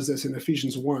 Paul says this in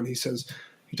Ephesians 1.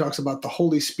 He talks about the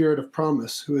Holy Spirit of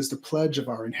promise, who is the pledge of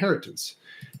our inheritance.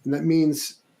 And that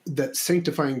means that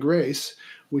sanctifying grace,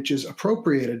 which is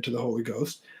appropriated to the Holy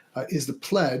Ghost, is the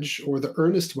pledge or the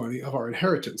earnest money of our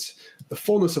inheritance, the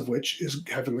fullness of which is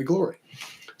heavenly glory.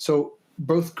 So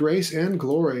both grace and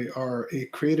glory are a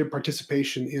created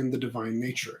participation in the divine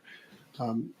nature.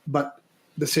 But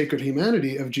the sacred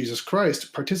humanity of Jesus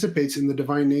Christ participates in the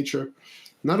divine nature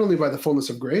not only by the fullness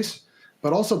of grace,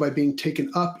 but also by being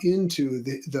taken up into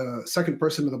the second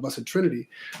person of the Blessed Trinity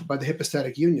by the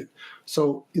hypostatic union.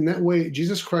 So in that way,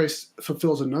 Jesus Christ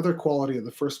fulfills another quality of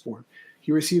the firstborn.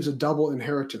 He receives a double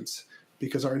inheritance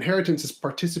because our inheritance is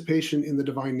participation in the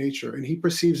divine nature, and he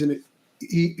perceives in it,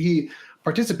 he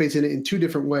participates in it in 2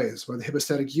 different ways, by the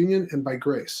hypostatic union and by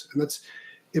grace. And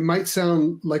it might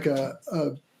sound like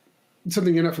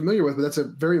something you're not familiar with, but that's a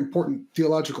very important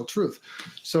theological truth.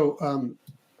 So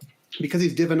because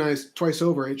he's divinized twice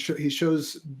over, he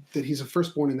shows that he's a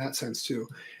firstborn in that sense too.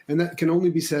 And that can only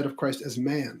be said of Christ as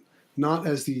man, not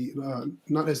as the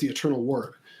eternal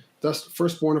word. Thus,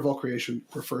 firstborn of all creation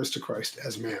refers to Christ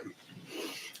as man.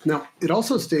 Now, it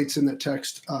also states in that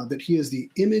text that he is the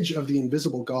image of the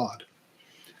invisible God.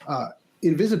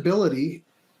 Invisibility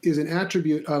is an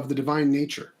attribute of the divine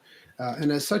nature,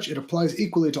 and as such, it applies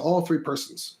equally to all 3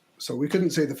 persons. So we couldn't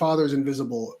say the Father is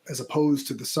invisible as opposed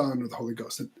to the Son or the Holy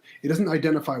Ghost. It doesn't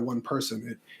identify one person.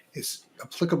 It is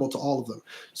applicable to all of them.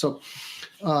 So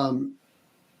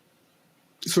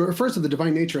it refers to the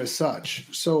divine nature as such.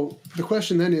 So the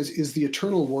question then is the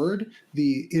eternal word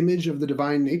the image of the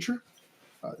divine nature?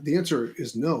 The answer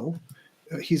is no.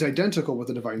 He's identical with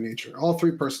the divine nature. All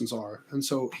 3 persons are. And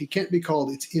so he can't be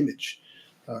called its image.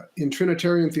 In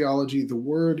Trinitarian theology, the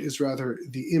word is rather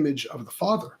the image of the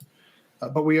Father.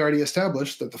 But we already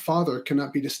established that the Father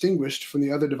cannot be distinguished from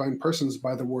the other divine persons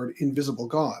by the word invisible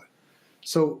God.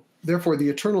 So therefore, the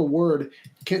eternal word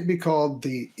can't be called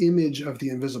the image of the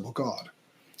invisible God.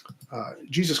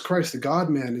 Jesus Christ, the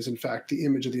God-man, is in fact the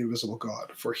image of the invisible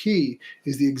God, for he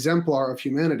is the exemplar of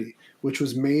humanity, which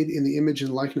was made in the image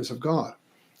and likeness of God.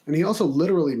 And he also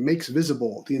literally makes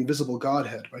visible the invisible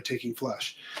Godhead by taking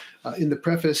flesh. In the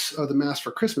preface of the Mass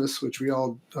for Christmas, which we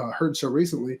all heard so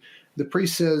recently, the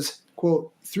priest says,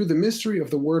 quote, "Through the mystery of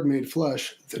the Word made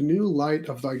flesh, the new light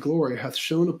of thy glory hath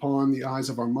shone upon the eyes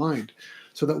of our mind,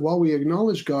 so that while we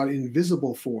acknowledge God in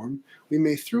visible form, we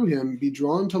may through him be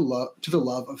drawn to the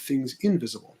love of things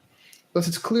invisible." Thus,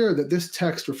 it's clear that this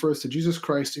text refers to Jesus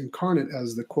Christ incarnate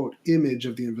as the, quote, image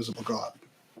of the invisible God.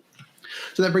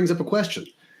 So that brings up a question.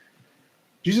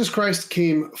 Jesus Christ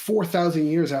came 4,000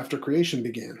 years after creation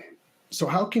began. So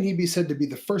how can he be said to be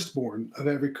the firstborn of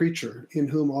every creature in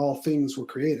whom all things were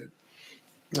created?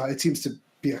 It seems to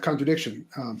be a contradiction.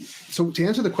 So to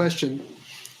answer the question,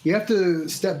 you have to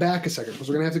step back a second because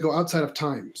we're going to have to go outside of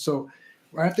time. So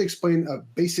I have to explain a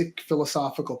basic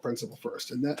philosophical principle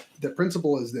first. And that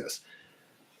principle is this.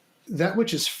 That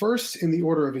which is first in the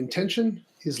order of intention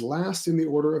is last in the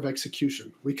order of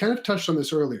execution. We kind of touched on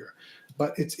this earlier,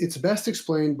 but it's best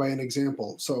explained by an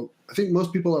example. So I think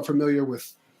most people are familiar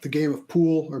with the game of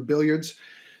pool or billiards.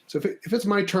 So if it's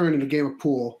my turn in a game of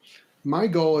pool, my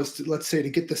goal is to, let's say, to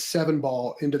get the 7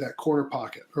 ball into that corner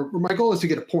pocket. Or my goal is to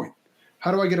get a point.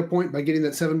 How do I get a point? By getting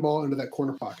that 7 ball into that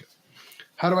corner pocket.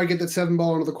 How do I get that 7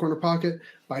 ball into the corner pocket?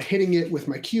 By hitting it with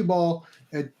my cue ball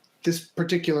at this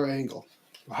particular angle.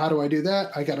 Well, how do I do that?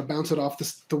 I got to bounce it off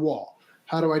the wall.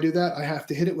 How do I do that? I have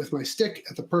to hit it with my stick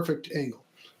at the perfect angle.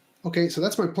 Okay, so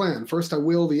that's my plan. First, I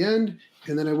will the end,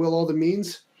 and then I will all the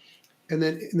means. And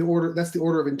then in the order, that's the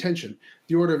order of intention.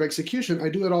 The order of execution, I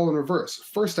do it all in reverse.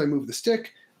 First, I move the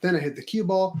stick, then I hit the cue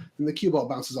ball, then the cue ball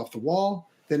bounces off the wall,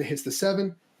 then it hits the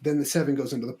 7, then the 7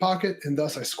 goes into the pocket, and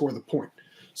thus I score the point.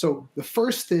 So the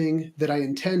first thing that I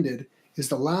intended is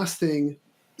the last thing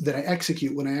that I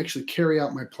execute when I actually carry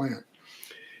out my plan.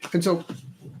 And so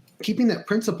keeping that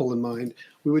principle in mind,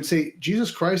 we would say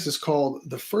Jesus Christ is called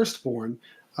the firstborn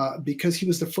because he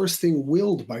was the first thing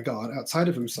willed by God outside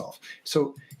of himself.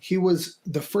 So he was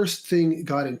the first thing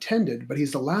God intended, but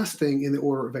he's the last thing in the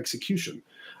order of execution.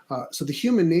 So the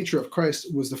human nature of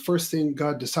Christ was the first thing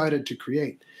God decided to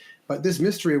create. But this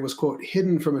mystery was, quote,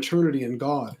 hidden from eternity in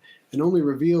God and only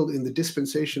revealed in the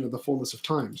dispensation of the fullness of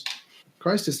times.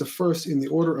 Christ is the first in the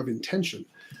order of intention,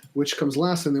 which comes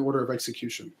last in the order of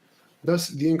execution. Thus,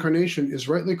 the incarnation is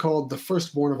rightly called the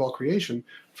firstborn of all creation,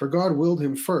 for God willed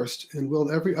him first and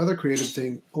willed every other created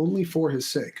thing only for his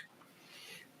sake.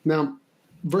 Now,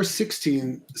 verse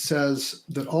 16 says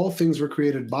that all things were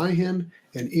created by him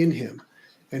and in him,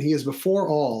 and he is before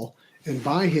all, and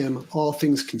by him all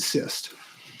things consist.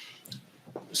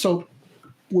 So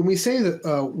when we say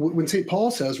that, when St.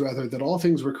 Paul says, rather, that all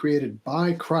things were created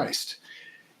by Christ,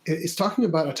 it's talking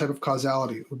about a type of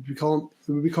causality. It would be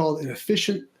called an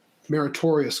efficient,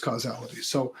 meritorious causality.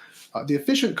 So the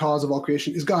efficient cause of all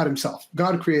creation is God himself.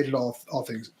 God created all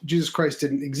things. Jesus Christ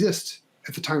didn't exist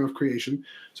at the time of creation,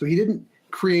 so he didn't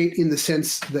create in the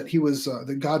sense that he was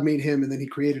that God made him and then he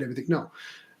created everything. No,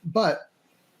 but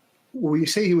when you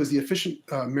say he was the efficient,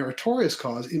 meritorious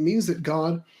cause, it means that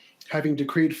God, having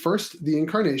decreed first the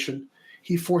incarnation,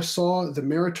 he foresaw the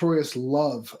meritorious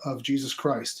love of Jesus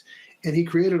Christ, and he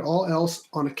created all else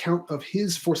on account of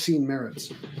his foreseen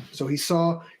merits. So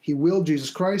he willed Jesus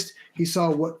Christ, he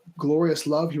saw what glorious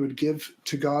love he would give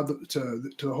to God, to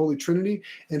the Holy Trinity,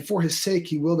 and for his sake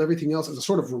he willed everything else as a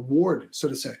sort of reward, so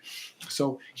to say.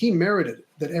 So he merited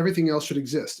that everything else should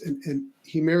exist, and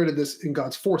he merited this in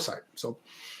God's foresight. So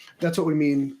that's what we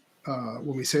mean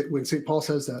when St. Paul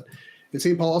says that. And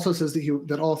St. Paul also says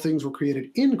that all things were created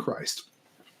in Christ.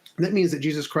 And that means that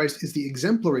Jesus Christ is the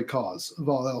exemplary cause of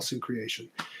all else in creation.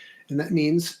 And that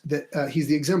means that he's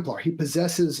the exemplar. He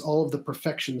possesses all of the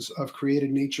perfections of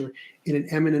created nature in an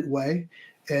eminent way.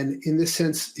 And in this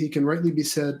sense, he can rightly be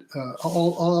said,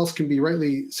 all else can be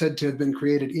rightly said to have been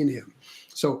created in him.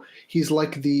 So he's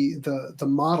like the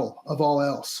model of all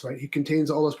else, right? He contains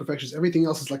all those perfections. Everything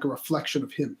else is like a reflection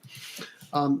of him.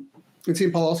 And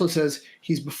St. Paul also says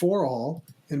he's before all,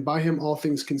 and by him all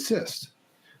things consist.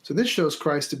 So this shows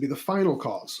Christ to be the final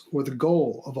cause, or the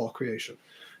goal of all creation.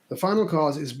 The final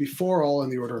cause is before all in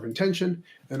the order of intention,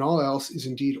 and all else is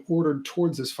indeed ordered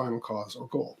towards this final cause or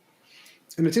goal.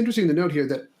 And it's interesting to note here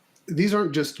that these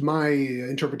aren't just my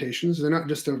interpretations. They're not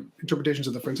just the interpretations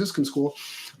of the Franciscan school,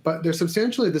 but they're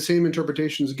substantially the same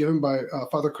interpretations given by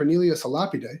Father Cornelius a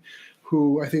Lapide,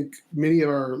 who I think many of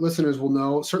our listeners will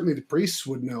know, certainly the priests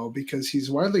would know, because he's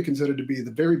widely considered to be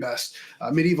the very best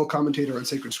medieval commentator on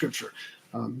sacred scripture.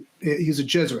 He's a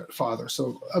Jesuit father,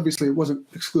 so obviously it wasn't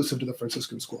exclusive to the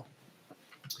Franciscan school.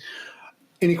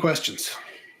 Any questions?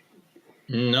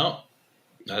 No,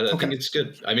 I think it's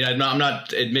good. I mean, I'm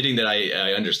not admitting that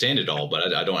I understand it all,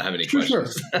 but I don't have any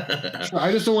questions. Sure.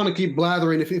 I just don't want to keep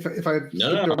blathering if I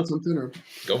on something. Or...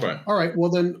 Go for it. All right. Well,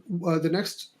 then the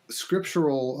next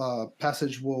scriptural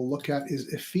passage we'll look at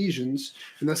is Ephesians,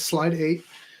 and that's slide 8.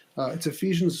 It's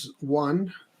Ephesians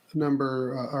 1,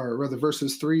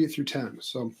 verses 3 through 10.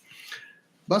 So,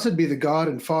 blessed be the God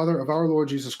and Father of our Lord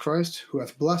Jesus Christ, who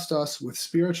hath blessed us with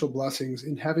spiritual blessings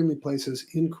in heavenly places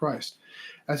in Christ,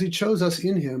 as he chose us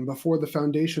in him before the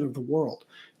foundation of the world,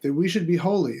 that we should be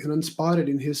holy and unspotted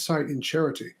in his sight in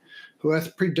charity, who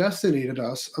hath predestinated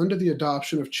us unto the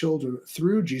adoption of children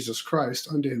through Jesus Christ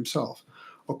unto himself,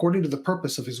 according to the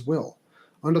purpose of his will,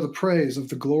 unto the praise of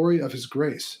the glory of his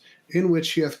grace, in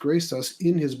which he hath graced us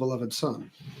in his beloved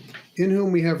Son, in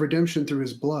whom we have redemption through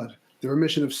his blood, the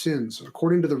remission of sins,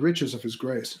 according to the riches of his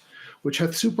grace, which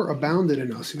hath superabounded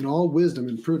in us in all wisdom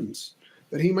and prudence,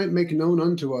 that he might make known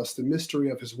unto us the mystery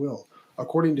of his will,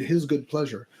 according to his good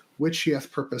pleasure, which he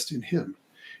hath purposed in him,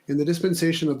 in the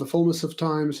dispensation of the fullness of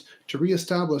times, to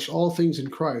reestablish all things in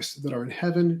Christ that are in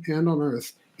heaven and on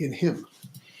earth in him.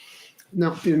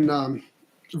 Now, in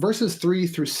verses 3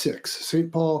 through 6,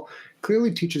 St. Paul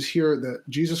clearly teaches here that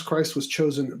Jesus Christ was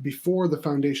chosen before the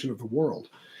foundation of the world,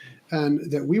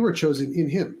 and that we were chosen in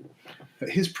him.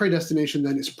 His predestination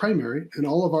then is primary, and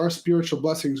all of our spiritual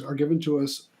blessings are given to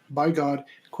us by God,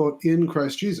 quote, in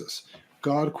Christ Jesus.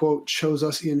 God, quote, chose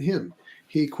us in him.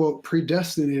 He, quote,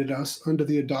 predestinated us unto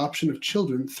the adoption of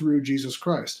children through Jesus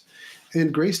Christ.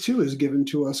 And grace, too, is given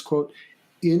to us, quote,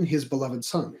 in his beloved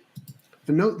Son.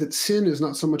 And note that sin is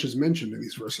not so much as mentioned in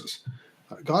these verses.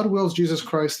 God wills Jesus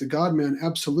Christ, the God-man,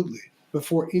 absolutely,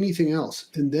 before anything else,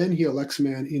 and then he elects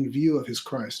man in view of his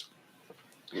Christ.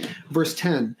 Verse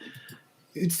 10,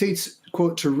 It states,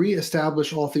 quote, to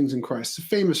reestablish all things in Christ. It's a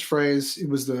famous phrase. It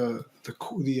was the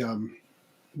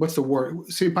what's the word?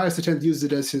 St. Pius X used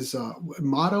it as his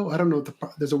motto. I don't know.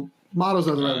 There's a motto's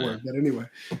not the right word, but anyway,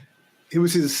 it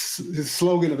was his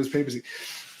slogan of his papacy.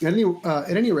 At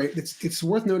any rate, it's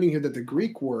worth noting here that the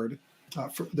Greek word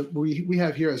that we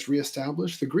have here as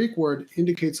reestablish, the Greek word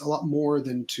indicates a lot more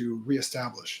than to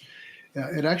reestablish.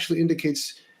 It actually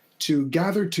indicates to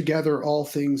gather together all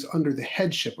things under the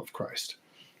headship of Christ.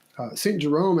 St.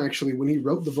 Jerome, actually, when he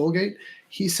wrote the Vulgate,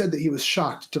 he said that he was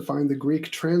shocked to find the Greek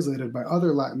translated by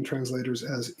other Latin translators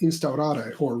as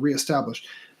instaurare, or reestablish,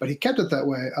 but he kept it that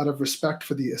way out of respect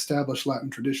for the established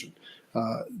Latin tradition.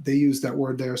 They used that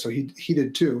word there, so he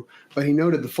did too, but he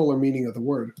noted the fuller meaning of the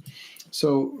word.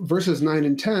 So verses 9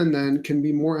 and 10 then can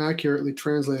be more accurately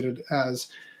translated as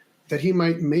that he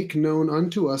might make known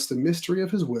unto us the mystery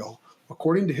of his will,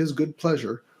 according to his good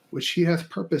pleasure, which he hath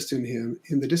purposed in him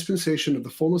in the dispensation of the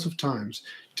fullness of times,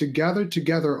 to gather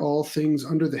together all things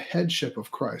under the headship of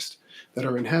Christ, that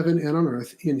are in heaven and on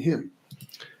earth in him.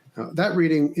 That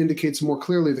reading indicates more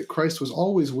clearly that Christ was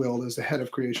always willed as the head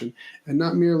of creation, and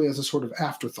not merely as a sort of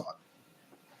afterthought.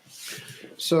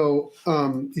 So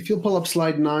if you'll pull up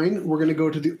slide 9, we're going to go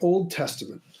to the Old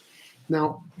Testament.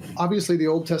 Now, obviously, the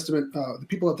Old Testament, the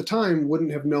people at the time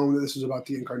wouldn't have known that this was about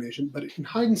the incarnation, but in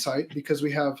hindsight, because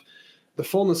we have the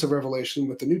fullness of revelation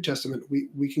with the New Testament,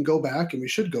 we can go back, and we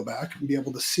should go back, and be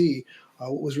able to see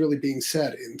what was really being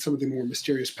said in some of the more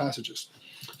mysterious passages.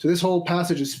 So this whole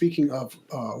passage is speaking of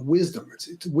wisdom.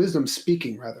 It's wisdom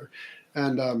speaking, rather.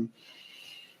 And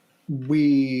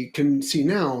we can see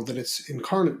now that it's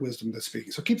incarnate wisdom that's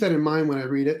speaking. So keep that in mind when I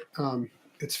read it.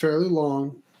 It's fairly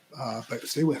long, but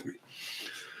stay with me.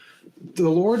 The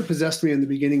Lord possessed me in the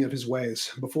beginning of his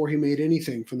ways, before he made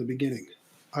anything from the beginning.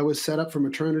 I was set up from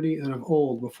eternity and of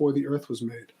old, before the earth was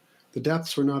made. The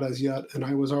depths were not as yet, and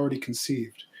I was already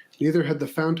conceived. Neither had the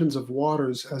fountains of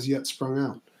waters as yet sprung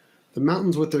out. The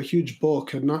mountains with their huge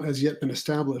bulk had not as yet been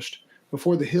established.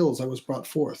 Before the hills I was brought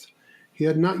forth. He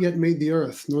had not yet made the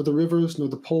earth, nor the rivers, nor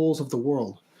the poles of the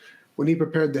world. When he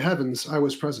prepared the heavens, I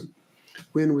was present.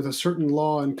 When with a certain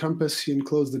law and compass he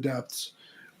enclosed the depths.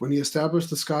 When he established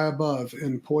the sky above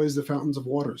and poised the fountains of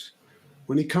waters.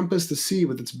 When he compassed the sea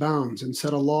with its bounds and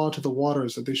set a law to the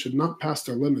waters that they should not pass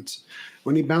their limits.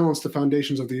 When he balanced the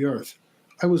foundations of the earth.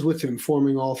 I was with him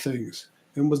forming all things,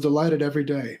 and was delighted every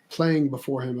day, playing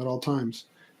before him at all times,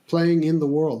 playing in the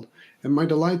world, and my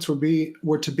delights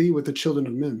were to be with the children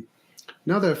of men.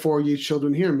 Now therefore, ye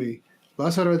children, hear me.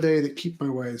 Blessed are they that keep my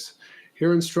ways.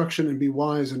 Hear instruction, and be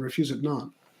wise, and refuse it not.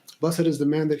 Blessed is the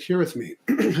man that heareth me,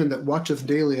 and that watcheth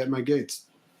daily at my gates,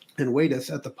 and waiteth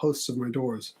at the posts of my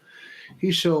doors. He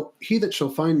that shall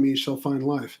find me shall find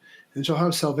life, and shall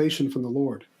have salvation from the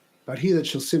Lord. But he that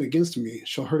shall sin against me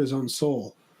shall hurt his own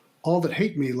soul. All that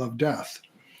hate me love death.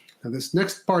 Now this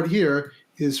next part here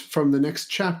is from the next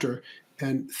chapter,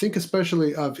 and think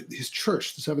especially of his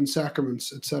church, the 7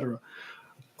 sacraments, etc.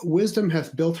 Wisdom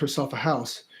hath built herself a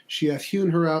house. She hath hewn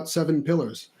her out 7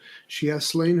 pillars. She hath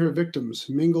slain her victims,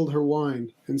 mingled her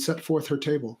wine, and set forth her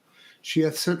table. She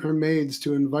hath sent her maids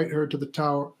to invite her to the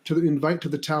tower, to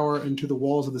the tower and to the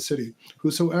walls of the city.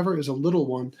 Whosoever is a little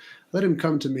one, let him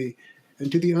come to me.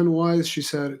 And to the unwise she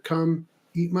said, Come,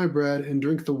 eat my bread, and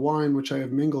drink the wine which I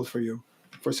have mingled for you.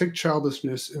 Forsake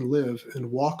childlessness, and live,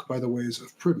 and walk by the ways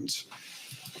of prudence.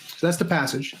 So that's the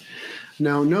passage.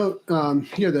 Now note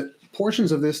here that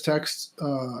portions of this text,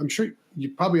 I'm sure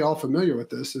you're probably all familiar with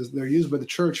this, is they're used by the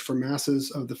church for masses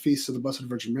of the feasts of the Blessed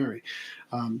Virgin Mary.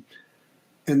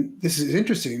 And this is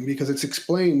interesting because it's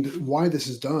explained why this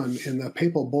is done in the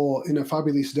papal bull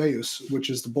Ineffabilis Deus,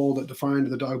 which is the bull that defined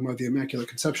the dogma of the Immaculate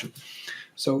Conception.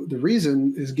 So the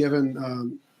reason is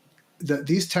given that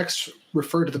these texts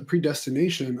refer to the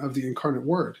predestination of the incarnate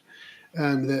Word,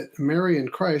 and that Mary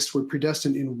and Christ were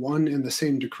predestined in one and the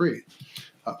same decree.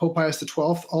 Pope Pius XII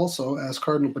also, as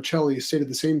Cardinal Pacelli, stated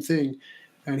the same thing,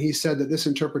 and he said that this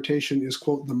interpretation is,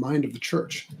 quote, the mind of the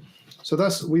Church. So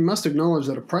thus, we must acknowledge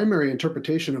that a primary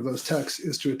interpretation of those texts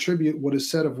is to attribute what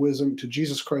is said of wisdom to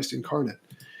Jesus Christ incarnate.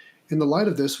 In the light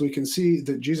of this, we can see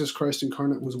that Jesus Christ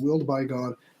incarnate was willed by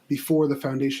God before the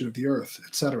foundation of the earth,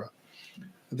 etc.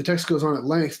 The text goes on at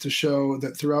length to show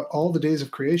that throughout all the days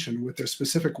of creation, with their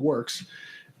specific works,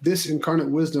 this incarnate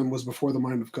wisdom was before the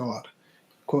mind of God.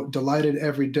 Quote, delighted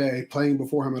every day, playing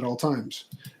before him at all times.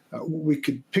 We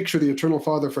could picture the Eternal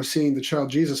Father foreseeing the child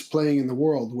Jesus playing in the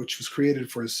world, which was created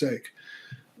for his sake.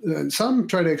 And some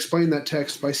try to explain that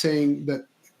text by saying that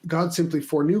God simply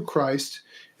foreknew Christ,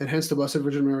 and hence the Blessed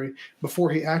Virgin Mary, before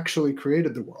he actually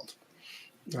created the world.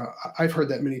 I've heard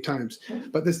that many times.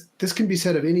 But this can be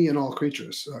said of any and all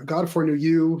creatures. God foreknew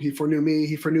you, he foreknew me,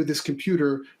 he foreknew this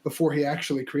computer before he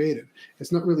actually created.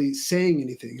 It's not really saying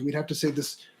anything. And we'd have to say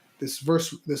this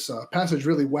passage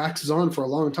really waxes on for a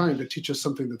long time to teach us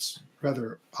something that's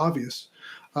rather obvious.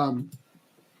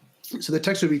 So the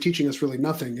text would be teaching us really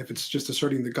nothing if it's just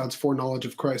asserting that God's foreknowledge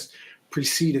of Christ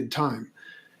preceded time.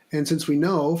 And since we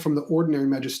know from the ordinary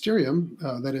magisterium,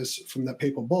 that is from that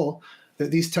papal bull, that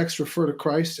these texts refer to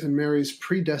Christ and Mary's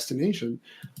predestination,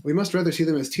 we must rather see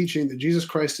them as teaching that Jesus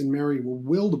Christ and Mary were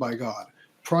willed by God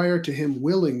prior to him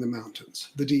willing the mountains,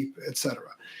 the deep, etc.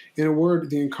 In a word,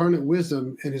 the incarnate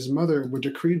wisdom and his mother were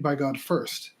decreed by God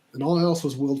first, and all else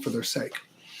was willed for their sake.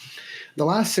 The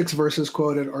last 6 verses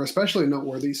quoted are especially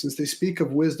noteworthy since they speak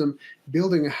of wisdom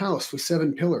building a house with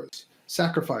 7 pillars,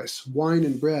 sacrifice, wine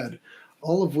and bread,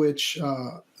 all of which,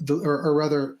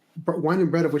 wine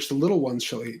and bread of which the little ones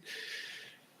shall eat.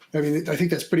 I mean, I think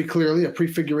that's pretty clearly a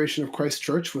prefiguration of Christ's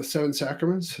church with 7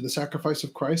 sacraments, the sacrifice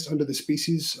of Christ under the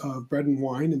species of bread and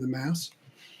wine in the Mass.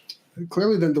 And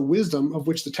clearly, then, the wisdom of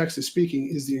which the text is speaking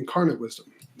is the incarnate wisdom,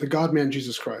 the God-man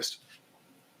Jesus Christ.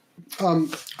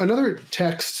 Another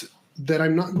text that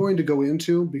I'm not going to go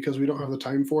into because we don't have the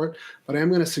time for it, but I am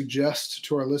going to suggest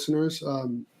to our listeners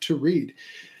to read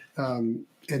and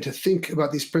to think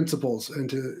about these principles and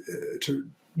to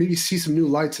maybe see some new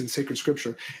lights in sacred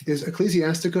scripture is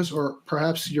Ecclesiasticus, or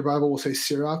perhaps your Bible will say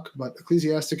Sirach, but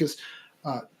Ecclesiasticus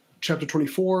chapter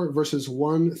 24, verses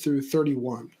 1 through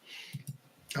 31.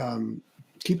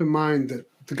 Keep in mind that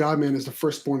the God-man is the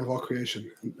firstborn of all creation,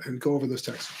 and go over those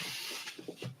texts.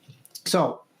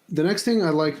 So the next thing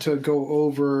I'd like to go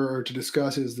over or to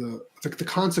discuss is the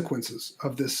consequences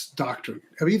of this doctrine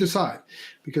of either side,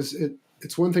 because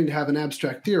it's one thing to have an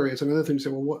abstract theory. It's another thing to say,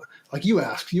 well, what, like you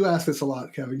ask this a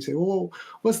lot, Kevin. You say, well,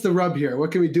 what's the rub here?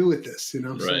 What can we do with this?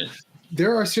 Right. So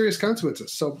there are serious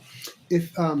consequences. So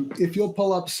if you'll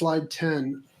pull up slide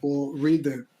 10, we'll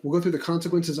go through the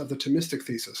consequences of the Thomistic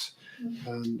thesis.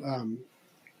 And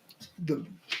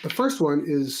the first one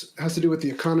has to do with the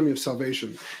economy of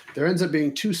salvation. There ends up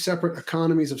being 2 separate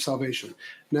economies of salvation.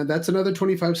 Now that's another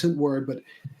 25-cent word, but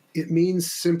it means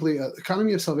simply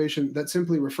economy of salvation. That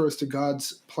simply refers to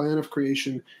God's plan of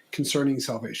creation concerning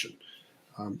salvation.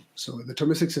 So the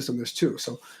Thomistic system, there's 2.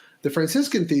 So the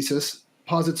Franciscan thesis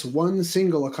posits one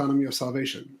single economy of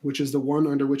salvation, which is the one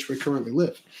under which we currently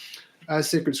live. As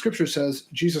sacred scripture says,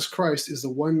 Jesus Christ is the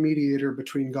one mediator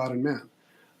between God and man.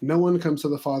 No one comes to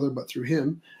the Father but through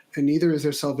him, and neither is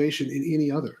there salvation in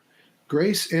any other.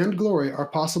 Grace and glory are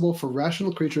possible for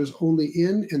rational creatures only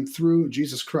in and through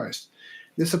Jesus Christ.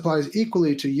 This applies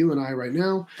equally to you and I right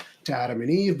now, to Adam and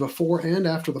Eve before and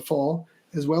after the fall,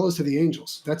 as well as to the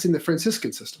angels. That's in the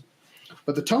Franciscan system.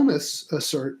 But the Thomists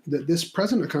assert that this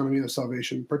present economy of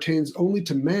salvation pertains only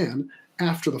to man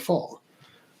after the fall.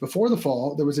 Before the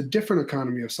fall, there was a different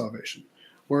economy of salvation,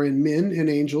 wherein men and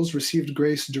angels received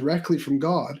grace directly from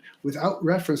God without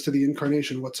reference to the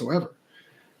incarnation whatsoever.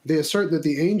 They assert that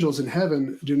the angels in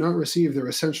heaven do not receive their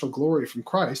essential glory from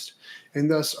Christ, and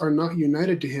thus are not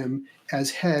united to him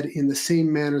as head in the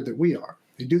same manner that we are.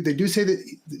 They do say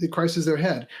that Christ is their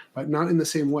head, but not in the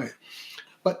same way.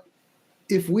 But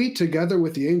if we, together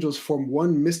with the angels, form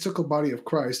one mystical body of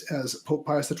Christ, as Pope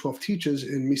Pius XII teaches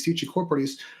in Mystici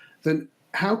Corporis, then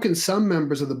how can some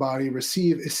members of the body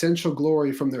receive essential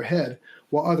glory from their head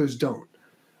while others don't?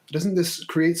 Doesn't this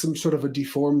create some sort of a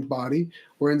deformed body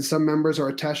wherein some members are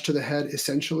attached to the head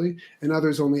essentially and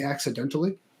others only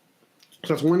accidentally?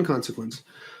 So that's one consequence.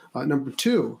 Number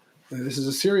 2, this is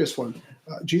a serious one.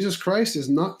 Jesus Christ is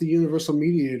not the universal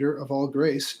mediator of all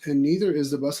grace, and neither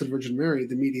is the Blessed Virgin Mary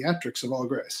the mediatrix of all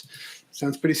grace.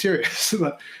 Sounds pretty serious,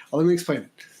 but let me explain it.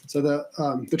 So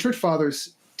the Church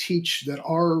Fathers teach that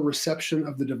our reception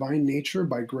of the divine nature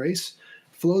by grace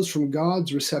flows from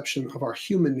God's reception of our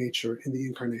human nature in the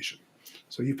incarnation.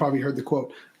 So you've probably heard the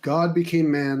quote, God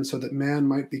became man so that man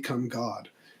might become God.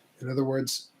 In other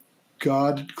words,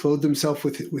 God clothed himself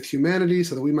with humanity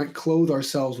so that we might clothe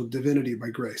ourselves with divinity by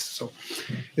grace. So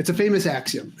it's a famous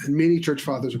axiom, and many church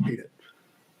fathers repeat it.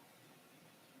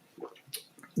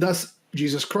 Thus,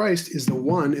 Jesus Christ is the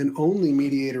one and only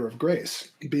mediator of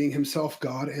grace, being himself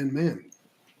God and man.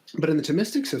 But in the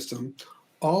Thomistic system,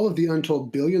 all of the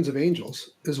untold billions of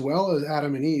angels, as well as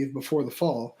Adam and Eve before the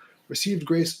fall, received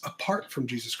grace apart from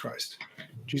Jesus Christ.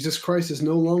 Jesus Christ is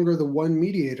no longer the one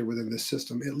mediator within this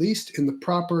system, at least in the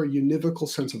proper univocal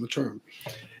sense of the term.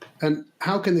 And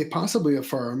how can they possibly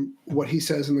affirm what he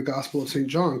says in the Gospel of St.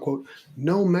 John, quote,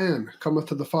 no man cometh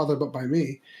to the Father but by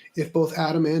me, if both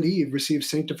Adam and Eve received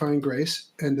sanctifying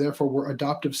grace and therefore were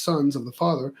adoptive sons of the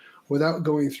Father without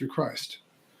going through Christ?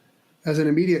 As an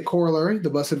immediate corollary, the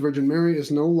Blessed Virgin Mary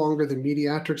is no longer the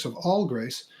mediatrix of all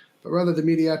grace, but rather the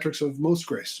mediatrix of most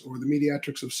grace, or the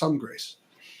mediatrix of some grace.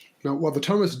 Now, while the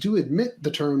Thomists do admit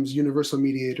the terms universal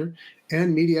mediator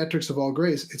and mediatrix of all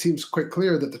grace, it seems quite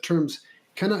clear that the terms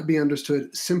cannot be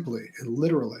understood simply and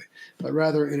literally, but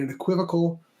rather in an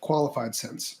equivocal, qualified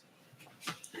sense.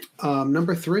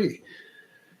 Number 3,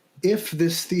 if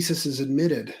this thesis is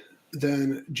admitted,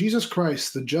 then Jesus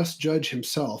Christ, the just judge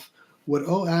himself, would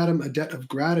owe Adam a debt of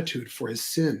gratitude for his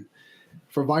sin,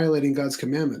 for violating God's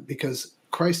commandment, because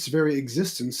Christ's very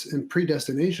existence and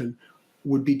predestination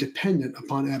would be dependent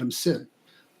upon Adam's sin.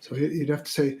 So he'd have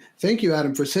to say, "Thank you,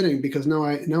 Adam, for sinning, because now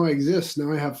I exist.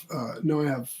 Now I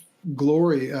have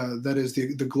glory. That is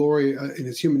the glory in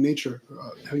his human nature,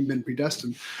 having been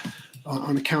predestined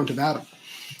on account of Adam."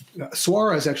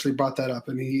 Suarez actually brought that up,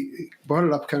 and he brought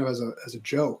it up kind of as a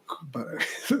joke, but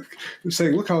he was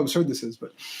saying, "Look how absurd this is."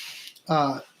 But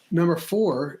number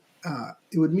 4,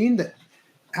 it would mean that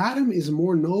Adam is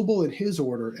more noble in his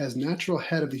order as natural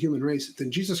head of the human race than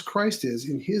Jesus Christ is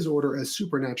in his order as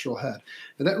supernatural head.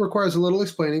 Now that requires a little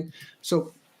explaining.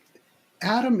 So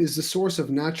Adam is the source of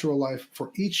natural life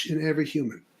for each and every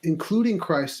human, including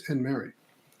Christ and Mary.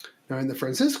 Now in the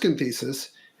Franciscan thesis,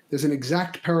 there's an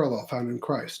exact parallel found in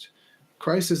Christ.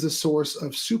 Christ is the source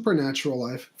of supernatural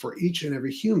life for each and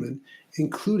every human,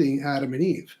 including Adam and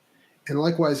Eve. And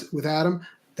likewise with Adam,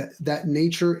 that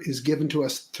nature is given to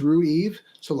us through Eve.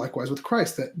 So likewise with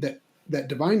Christ, that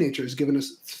divine nature is given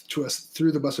to us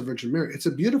through the Blessed Virgin Mary. It's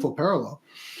a beautiful parallel,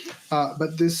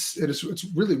 but it's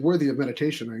really worthy of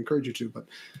meditation. I encourage you to. But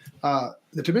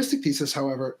the Thomistic thesis,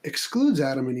 however, excludes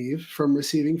Adam and Eve from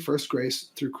receiving first grace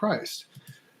through Christ.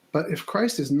 But if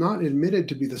Christ is not admitted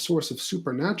to be the source of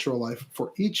supernatural life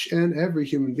for each and every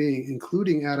human being,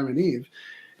 including Adam and Eve,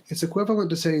 it's equivalent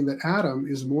to saying that Adam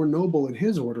is more noble in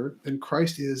his order than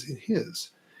Christ is in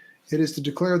his. It is to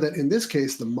declare that in this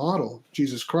case, the model,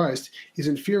 Jesus Christ, is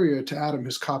inferior to Adam,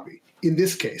 his copy. In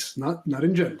this case, not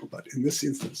in general, but in this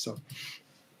instance. So,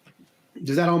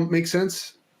 does that all make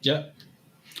sense? Yeah.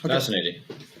 Okay. Fascinating.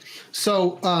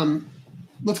 So,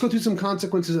 let's go through some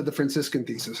consequences of the Franciscan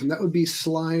thesis, and that would be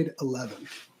slide 11.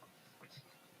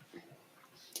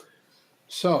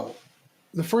 So,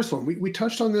 the first one, we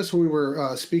touched on this when we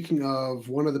were speaking of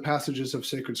one of the passages of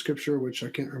sacred scripture, which I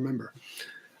can't remember.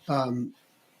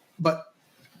 But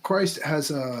Christ has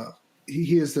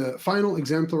he is the final,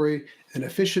 exemplary, and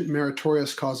efficient,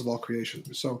 meritorious cause of all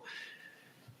creation. So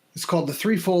it's called the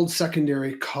threefold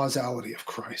secondary causality of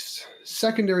Christ.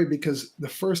 Secondary because the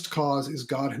first cause is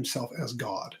God himself as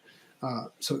God.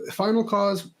 So the final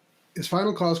cause,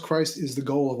 Christ is the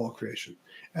goal of all creation.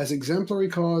 As exemplary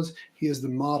cause, he is the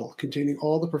model containing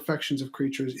all the perfections of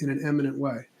creatures in an eminent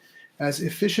way. As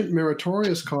efficient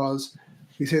meritorious cause,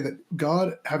 we say that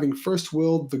God, having first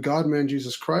willed the God-man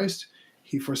Jesus Christ,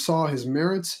 he foresaw his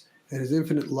merits and his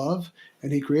infinite love,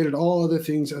 and he created all other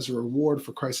things as a reward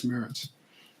for Christ's merits.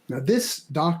 Now this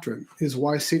doctrine is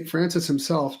why St. Francis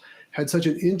himself had such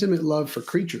an intimate love for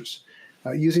creatures,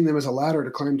 using them as a ladder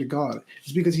to climb to God.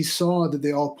 It's because he saw that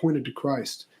they all pointed to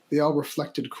Christ. They all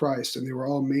reflected Christ, and they were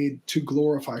all made to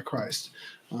glorify Christ.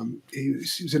 He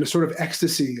was in a sort of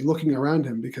ecstasy looking around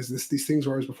him because these things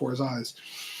were always before his eyes.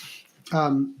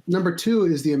 Number 2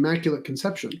 is the Immaculate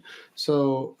Conception.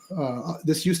 So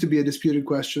this used to be a disputed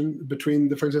question between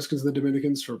the Franciscans and the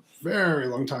Dominicans for a very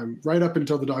long time, right up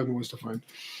until the dogma was defined.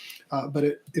 But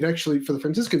it actually, for the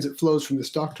Franciscans, it flows from this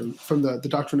doctrine, from the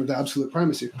doctrine of the absolute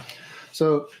primacy.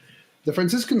 So the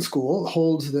Franciscan school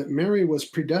holds that Mary was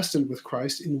predestined with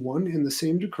Christ in one and the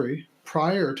same decree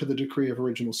prior to the decree of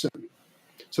original sin.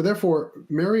 So therefore,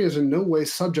 Mary is in no way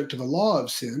subject to the law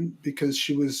of sin because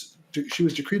she was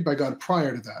decreed by God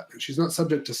prior to that, and she's not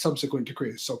subject to subsequent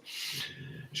decrees. So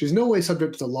she's no way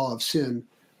subject to the law of sin,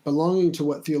 belonging to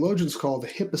what theologians call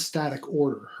the hypostatic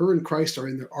order. Her and Christ are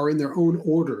in their own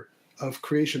order of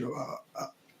creation,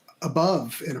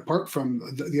 above and apart from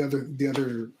the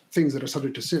other things that are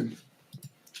subject to sin.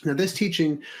 Now, this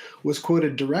teaching was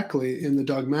quoted directly in the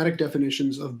dogmatic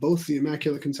definitions of both the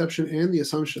Immaculate Conception and the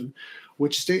Assumption,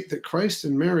 which state that Christ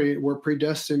and Mary were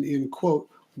predestined in, quote,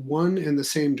 one and the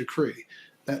same decree.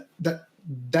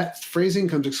 That phrasing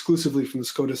comes exclusively from the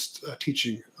Scotist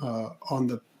teaching on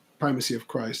the primacy of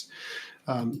Christ.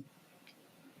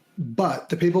 But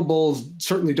the papal bulls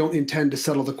certainly don't intend to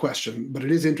settle the question, but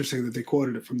it is interesting that they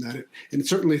quoted it from that. And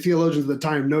certainly theologians at the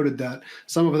time noted that,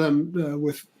 some of them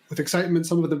with excitement,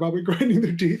 some of them probably grinding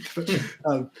their teeth.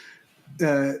 But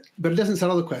it doesn't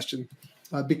settle the question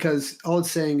because all it's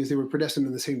saying is they were predestined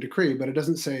in the same decree, but it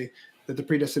doesn't say that the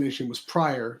predestination was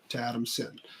prior to Adam's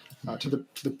sin, to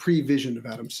the prevision of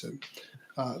Adam's sin.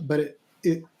 But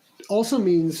it also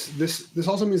means this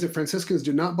also means that Franciscans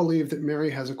do not believe that Mary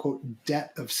has a, quote,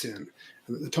 debt of sin.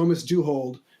 And that the Thomists do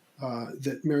hold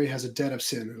that Mary has a debt of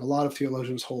sin, and a lot of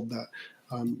theologians hold that.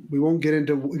 We won't get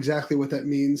into exactly what that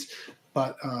means,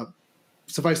 but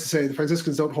suffice to say, the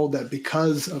Franciscans don't hold that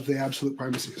because of the absolute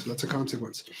primacy, so that's a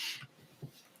consequence.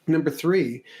 Number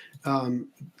 3,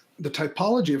 the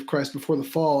typology of Christ before the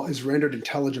fall is rendered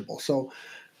intelligible. So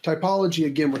typology,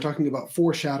 again, we're talking about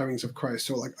foreshadowings of Christ.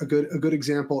 So like a good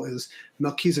example is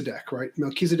Melchizedek, right?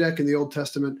 Melchizedek in the Old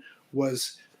Testament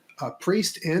was a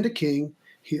priest and a king.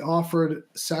 He offered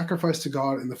sacrifice to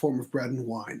God in the form of bread and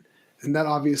wine. And that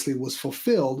obviously was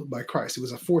fulfilled by Christ. It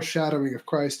was a foreshadowing of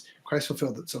Christ. Christ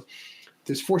fulfilled it. So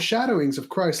there's foreshadowings of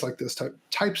Christ like this,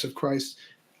 types of Christ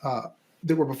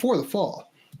that were before the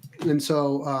fall. And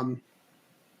so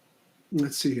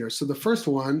let's see here. So the first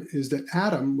one is that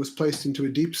Adam was placed into a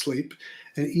deep sleep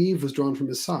and Eve was drawn from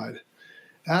his side.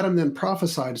 Adam then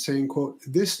prophesied, saying, quote,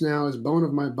 "This now is bone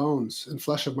of my bones and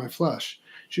flesh of my flesh.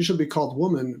 She shall be called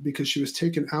woman because she was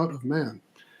taken out of man.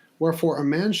 Wherefore a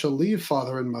man shall leave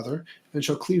father and mother and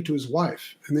shall cleave to his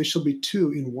wife, and they shall be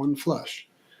two in one flesh."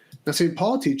 Now, St.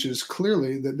 Paul teaches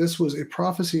clearly that this was a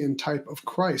prophecy and type of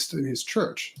Christ in his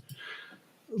church.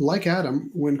 Like Adam,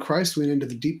 when Christ went into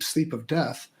the deep sleep of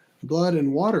death, blood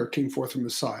and water came forth from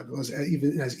his side,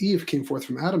 even as Eve came forth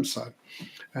from Adam's side.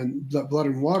 And that blood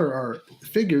and water are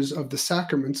figures of the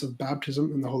sacraments of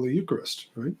baptism and the Holy Eucharist,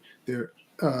 right?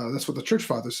 That's what the church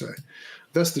fathers say.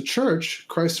 Thus the church,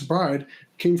 Christ's bride,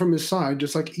 came from his side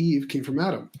just like Eve came from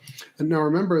Adam. And now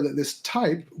remember that this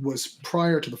type was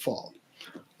prior to the fall.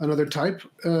 Another type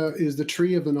is the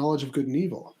tree of the knowledge of good and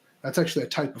evil. That's actually a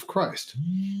type of Christ.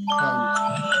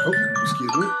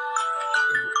 Excuse me.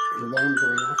 An alarm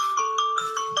going off.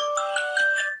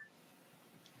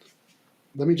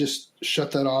 Let me just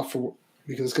shut that off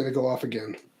because it's going to go off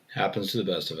again. Happens to the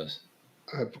best of us.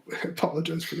 I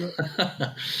apologize for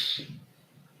that.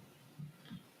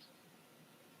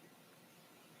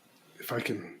 If I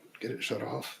can get it shut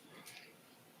off.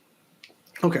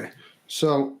 Okay,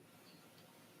 so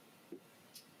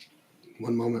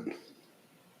one moment.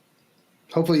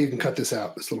 Hopefully you can cut this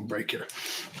out, this little break here.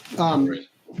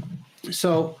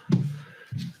 So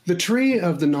the tree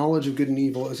of the knowledge of good and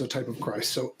evil is a type of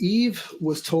Christ. So Eve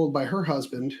was told by her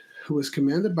husband, who was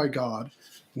commanded by God,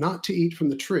 not to eat from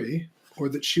the tree, or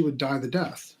that she would die the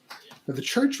death. Now the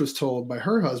church was told by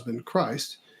her husband,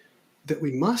 Christ, that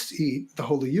we must eat the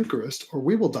Holy Eucharist, or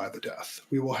we will die the death.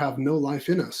 We will have no life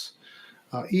in us.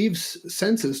 Eve's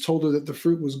senses told her that the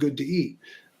fruit was good to eat,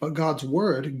 but God's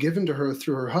word, given to her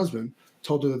through her husband,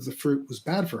 told her that the fruit was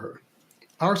bad for her.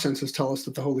 Our senses tell us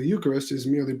that the Holy Eucharist is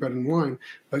merely bread and wine,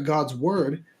 but God's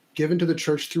word, given to the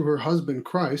church through her husband,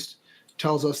 Christ,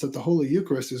 tells us that the Holy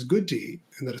Eucharist is good to eat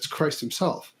and that it's Christ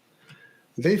himself.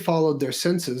 They followed their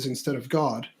senses instead of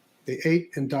God. They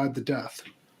ate and died the death.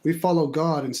 We follow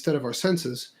God instead of our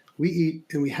senses. We eat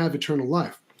and we have eternal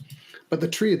life. But the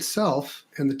tree itself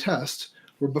and the test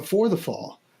were before the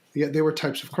fall, yet they were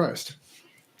types of Christ.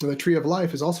 And the tree of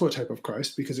life is also a type of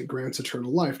Christ because it grants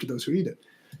eternal life to those who eat it.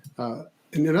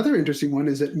 And another interesting one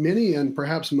is that many and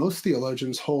perhaps most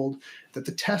theologians hold that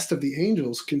the test of the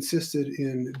angels consisted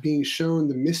in being shown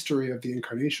the mystery of the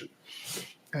incarnation.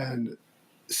 And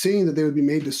seeing that they would be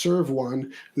made to serve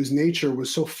one whose nature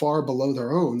was so far below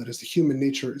their own, that is, the human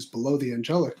nature is below the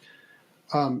angelic,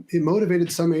 it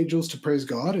motivated some angels to praise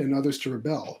God and others to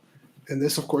rebel. And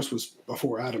this, of course, was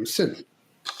before Adam's sin.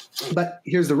 But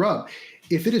here's the rub.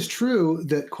 If it is true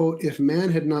that, quote, if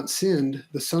man had not sinned,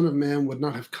 the Son of Man would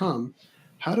not have come,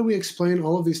 how do we explain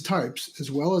all of these types,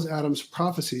 as well as Adam's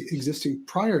prophecy existing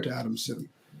prior to Adam's sin?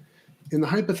 In the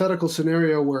hypothetical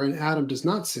scenario wherein Adam does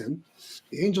not sin,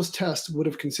 the angel's test would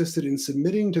have consisted in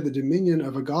submitting to the dominion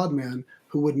of a God-man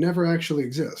who would never actually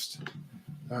exist.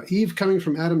 Eve coming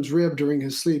from Adam's rib during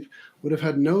his sleep would have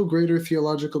had no greater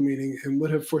theological meaning and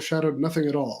would have foreshadowed nothing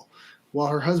at all, while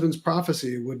her husband's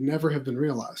prophecy would never have been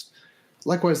realized.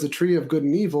 Likewise, the tree of good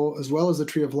and evil, as well as the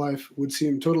tree of life, would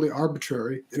seem totally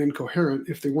arbitrary and incoherent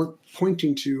if they weren't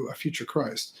pointing to a future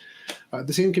Christ.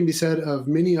 The same can be said of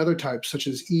many other types, such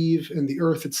as Eve and the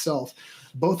earth itself,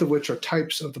 both of which are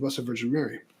types of the Blessed Virgin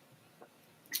Mary.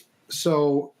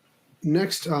 So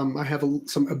next, I have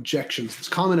some objections,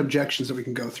 common objections that we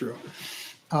can go through.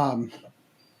 And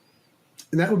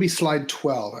that would be slide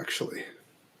 12, actually.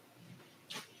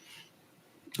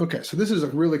 Okay, so this is a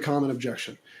really common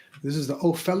objection. This is the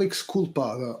O Felix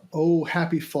Culpa, the O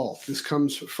Happy Fault. This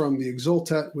comes from the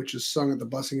Exultet, which is sung at the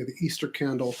blessing of the Easter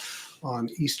candle on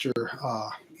Easter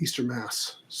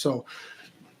Mass. So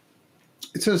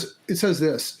it says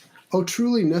this, O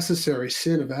truly necessary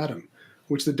sin of Adam,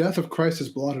 which the death of Christ has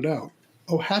blotted out.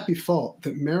 O happy fault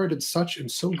that merited such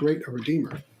and so great a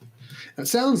Redeemer. It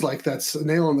sounds like that's a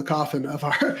nail in the coffin of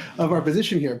our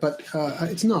position here, but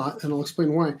it's not, and I'll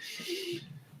explain why.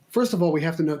 First of all, we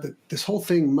have to note that this whole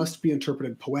thing must be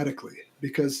interpreted poetically,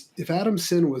 because if Adam's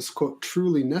sin was, quote,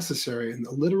 truly necessary in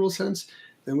the literal sense,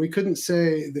 then we couldn't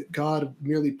say that God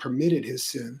merely permitted his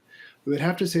sin. We would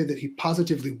have to say that he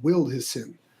positively willed his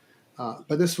sin.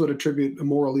 But this would attribute a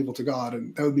moral evil to God,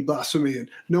 and that would be blasphemy, and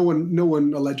no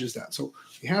one alleges that. So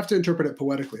we have to interpret it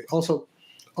poetically. Also,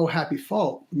 "O happy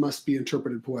fault" must be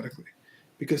interpreted poetically,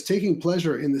 because taking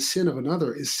pleasure in the sin of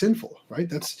another is sinful, right?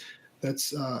 That's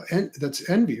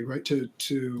envy, right?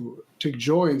 To take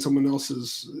joy in someone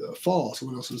else's fall,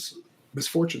 someone else's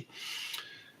misfortune.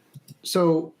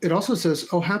 So it also says,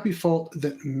 "O happy fault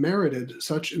that merited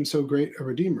such and so great a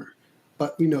Redeemer."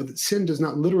 But we know that sin does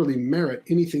not literally merit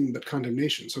anything but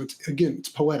condemnation. So it's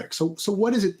poetic. So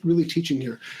what is it really teaching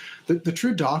here? The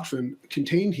true doctrine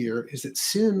contained here is that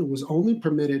sin was only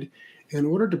permitted in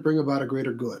order to bring about a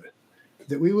greater good.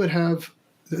 That we would have,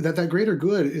 that greater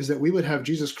good is that we would have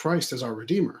Jesus Christ as our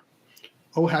Redeemer.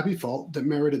 O happy fault that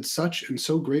merited such and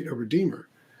so great a Redeemer.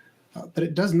 But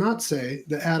it does not say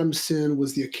that Adam's sin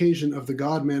was the occasion of the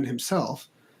God-man himself,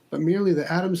 but merely that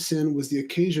Adam's sin was the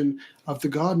occasion of the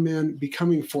God-man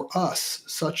becoming for us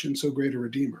such and so great a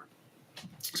Redeemer.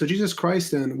 So Jesus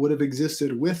Christ then would have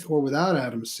existed with or without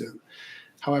Adam's sin.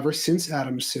 However, since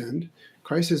Adam sinned,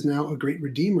 Christ is now a great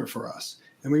Redeemer for us,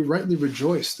 and we rightly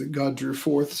rejoice that God drew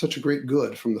forth such a great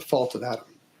good from the fault of Adam.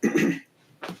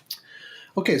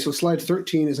 Okay, so slide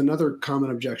 13 is another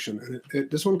common objection, and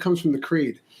this one comes from the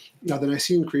Creed, the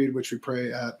Nicene Creed, which we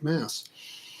pray at Mass.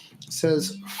 It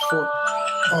says, oh,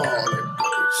 there it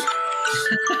goes.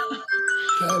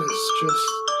 That is just...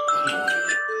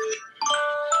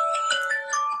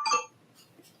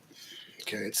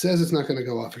 Okay, it says it's not going to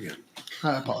go off again.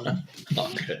 I apologize.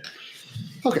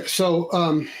 Okay, so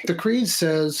the Creed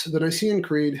says, the Nicene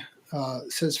Creed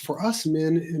says, "For us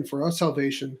men and for our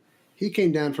salvation, he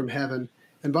came down from heaven,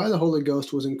 and by the Holy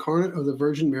Ghost was incarnate of the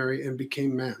Virgin Mary and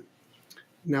became man."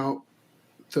 Now,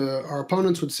 our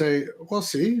opponents would say, well,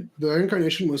 see, the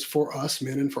incarnation was for us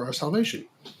men and for our salvation.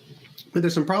 But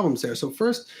there's some problems there. So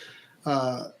first,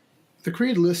 the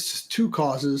Creed lists two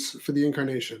causes for the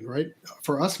incarnation, right?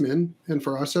 For us men and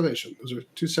for our salvation. Those are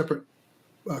two separate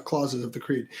clauses of the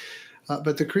Creed.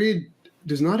 But the Creed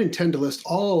does not intend to list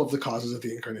all of the causes of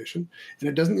the incarnation, and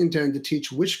it doesn't intend to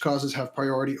teach which causes have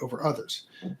priority over others.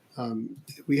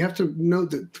 We have to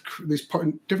note that these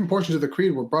different portions of the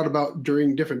Creed were brought about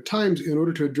during different times in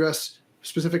order to address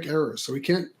specific errors. So we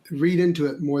can't read into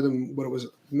it more than what it was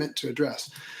meant to address.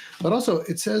 But also,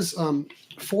 it says,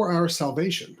 "for our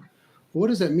salvation." What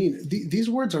does that mean? These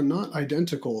words are not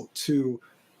identical to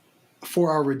 "for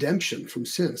our redemption from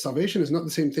sin." Salvation is not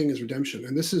the same thing as redemption.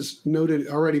 And this is noted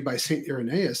already by St.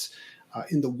 Irenaeus.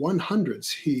 In the 100s,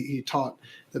 he taught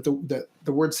that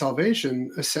the word salvation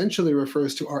essentially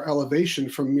refers to our elevation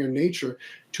from mere nature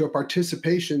to a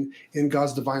participation in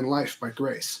God's divine life by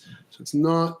grace. So it's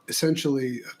not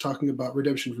essentially talking about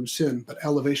redemption from sin, but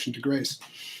elevation to grace.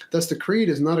 Thus, the Creed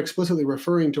is not explicitly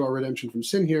referring to our redemption from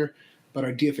sin here, but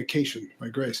our deification by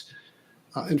grace.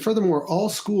 And furthermore, all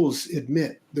schools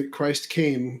admit that Christ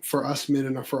came for us men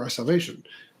and for our salvation.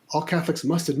 All Catholics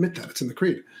must admit that. It's in the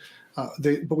Creed.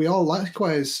 But we all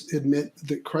likewise admit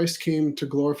that Christ came to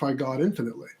glorify God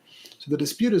infinitely. So the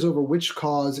dispute is over which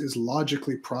cause is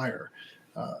logically prior.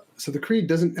 So the Creed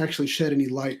doesn't actually shed any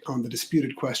light on the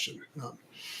disputed question.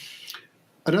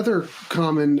 Another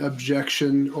common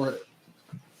objection or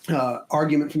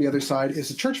argument from the other side is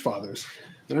the Church Fathers.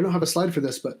 And I don't have a slide for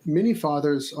this, but many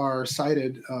fathers are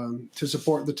cited to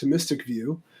support the Thomistic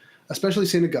view, especially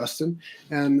St. Augustine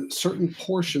and certain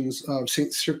portions of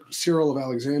St. Cyril of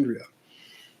Alexandria.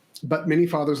 But many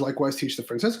fathers likewise teach the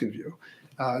Franciscan view,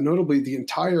 notably the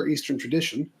entire Eastern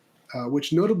tradition,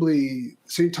 which notably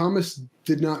St. Thomas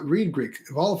did not read Greek.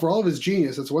 For all of his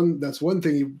genius, that's one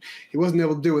thing he wasn't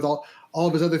able to do with all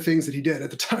of his other things that he did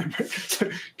at the time. Right? So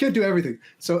can't do everything.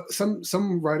 So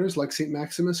some writers like St.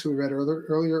 Maximus, who we read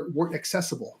earlier, weren't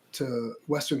accessible to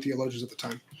Western theologians at the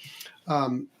time.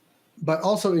 But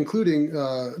also including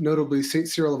notably St.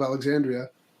 Cyril of Alexandria,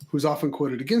 who's often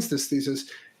quoted against this thesis.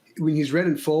 When he's read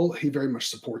in full, he very much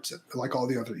supports it, like all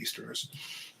the other Easterners.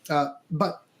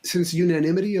 But since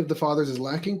unanimity of the fathers is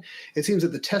lacking, it seems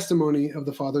that the testimony of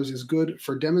the fathers is good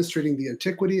for demonstrating the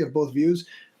antiquity of both views,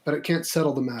 but it can't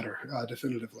settle the matter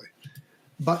definitively.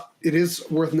 But it is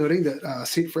worth noting that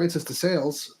St. Francis de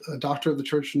Sales, a doctor of the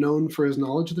Church known for his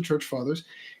knowledge of the Church Fathers,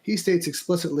 he states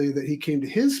explicitly that he came to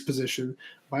his position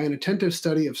by an attentive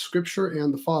study of Scripture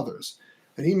and the Fathers.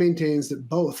 and he maintains that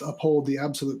both uphold the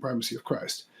absolute primacy of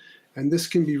Christ. And this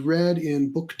can be read in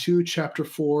Book 2, Chapter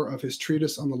 4 of his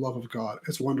treatise on the love of God.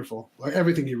 It's wonderful. Like,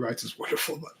 everything he writes is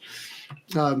wonderful.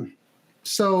 But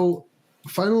so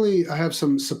finally, I have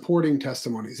some supporting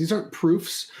testimonies. These aren't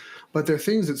proofs, but they're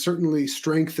things that certainly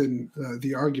strengthen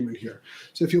the argument here.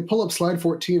 So if you'll pull up slide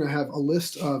 14, I have a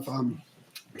list of,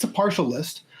 it's a partial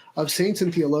list of saints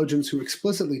and theologians who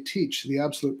explicitly teach the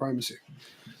absolute primacy.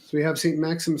 So we have St.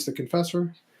 Maximus the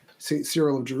Confessor, St.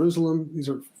 Cyril of Jerusalem. These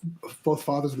are both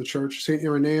fathers of the church. St.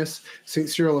 Irenaeus, St.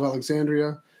 Cyril of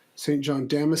Alexandria, St. John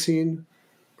Damascene,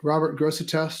 Robert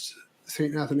Grosseteste,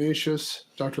 St. Athanasius,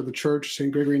 Doctor of the Church,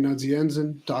 St. Gregory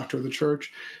Nazianzen, Doctor of the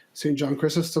Church, St. John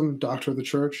Chrysostom, Doctor of the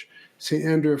Church, St.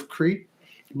 Andrew of Crete,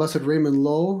 Blessed Raymond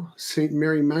Lull, St.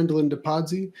 Mary Magdalene de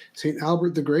Pazzi, St.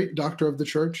 Albert the Great, Doctor of the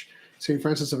Church, St.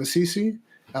 Francis of Assisi,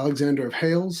 Alexander of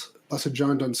Hales, Blessed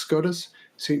John Duns Scotus,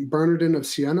 St. Bernardin of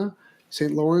Siena,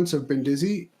 St. Lawrence of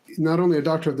Brindisi, not only a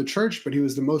doctor of the church, but he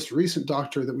was the most recent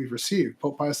doctor that we've received.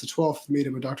 Pope Pius XII made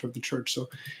him a doctor of the church. So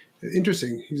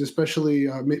interesting. He's especially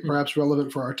perhaps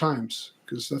relevant for our times,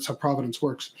 because that's how providence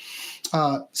works.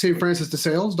 St. Francis de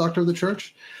Sales, doctor of the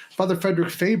church. Father Frederick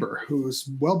Faber, who was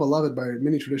well beloved by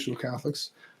many traditional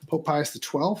Catholics. Pope Pius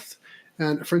XII.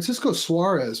 And Francisco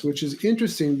Suarez, which is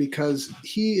interesting because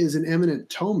he is an eminent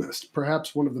Thomist,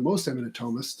 perhaps one of the most eminent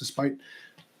Thomists, despite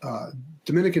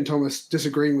Dominican Thomists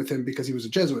disagreeing with him because he was a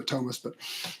Jesuit Thomist. But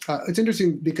it's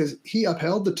interesting because he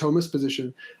upheld the Thomist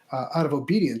position out of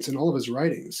obedience in all of his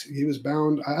writings. He was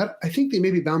bound, I think they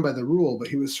may be bound by the rule, but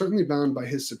he was certainly bound by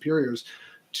his superiors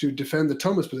to defend the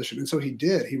Thomist position. And so he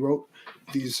did. He wrote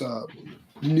these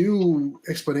new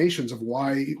explanations of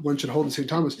why one should hold to St.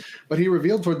 Thomas, but he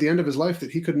revealed toward the end of his life that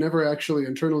he could never actually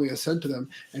internally assent to them,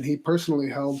 and he personally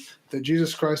held that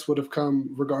Jesus Christ would have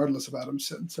come regardless of Adam's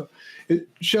sin. So it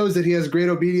shows that he has great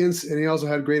obedience, and he also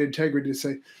had great integrity to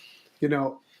say, you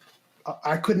know,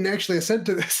 I couldn't actually assent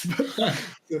to this, but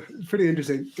pretty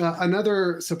interesting.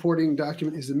 Another supporting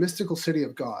document is the Mystical City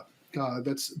of God.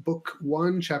 That's Book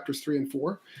 1, Chapters 3 and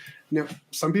 4. Now,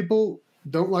 some people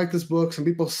don't like this book. Some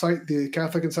people cite the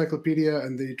Catholic Encyclopedia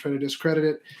and they try to discredit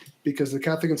it because the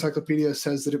Catholic Encyclopedia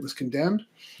says that it was condemned.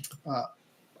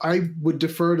 I would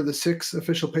defer to the 6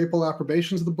 official papal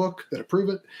approbations of the book that approve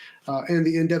it, and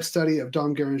the in-depth study of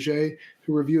Dom Guéranger,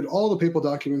 who reviewed all the papal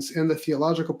documents and the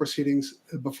theological proceedings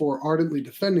before ardently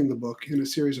defending the book in a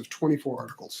series of 24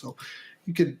 articles. So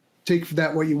you could take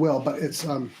that what you will, but it's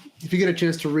if you get a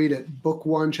chance to read it, Book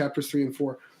 1, Chapters 3 and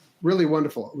 4, really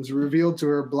wonderful. It was revealed to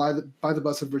her by the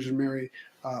Blessed Virgin Mary,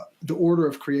 the order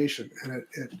of creation, and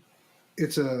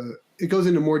it goes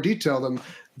into more detail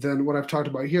than what I've talked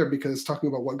about here, because it's talking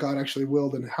about what God actually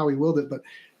willed and how he willed it, but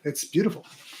it's beautiful.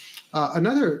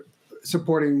 Another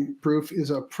supporting proof is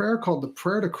a prayer called the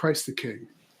Prayer to Christ the King.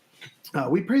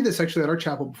 We pray this actually at our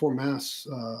chapel before Mass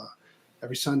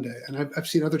every Sunday, and I've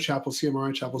seen other chapels,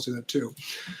 CMRI chapels, do that too.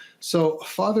 So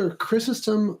Father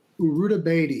Chrysostom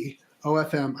Urutabeidi,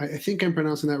 OFM, I think I'm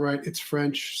pronouncing that right. It's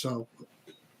French, so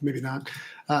maybe not.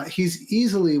 He's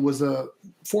easily was the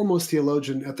foremost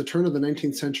theologian at the turn of the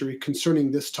 19th century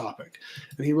concerning this topic,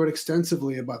 and he wrote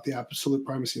extensively about the absolute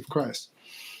primacy of Christ.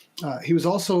 He was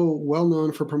also well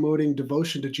known for promoting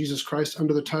devotion to Jesus Christ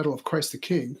under the title of Christ the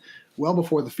King, well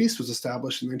before the feast was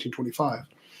established in 1925.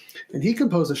 And he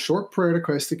composed a short prayer to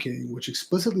Christ the King, which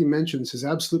explicitly mentions his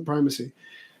absolute primacy,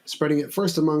 spreading it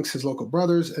first amongst his local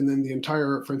brothers and then the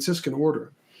entire Franciscan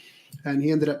order. And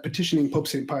he ended up petitioning Pope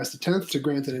St. Pius X to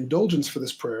grant an indulgence for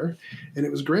this prayer, and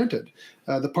it was granted.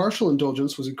 The partial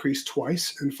indulgence was increased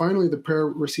twice, and finally the prayer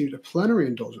received a plenary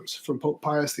indulgence from Pope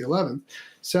Pius XI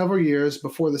several years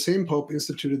before the same pope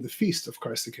instituted the Feast of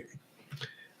Christ the King.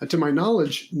 To my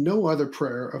knowledge, no other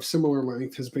prayer of similar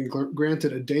length has been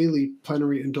granted a daily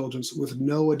plenary indulgence with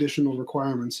no additional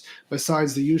requirements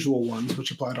besides the usual ones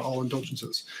which apply to all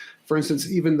indulgences. For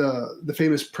instance, even the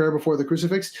famous prayer before the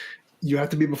crucifix, you have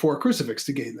to be before a crucifix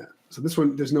to gain that. So this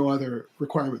one, there's no other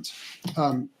requirements.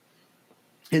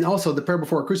 And also, the prayer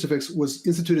before a crucifix was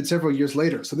instituted several years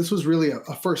later. So this was really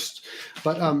a first.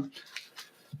 But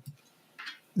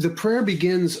the prayer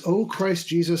begins, O Christ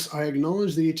Jesus, I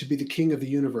acknowledge thee to be the King of the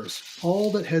universe.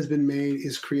 All that has been made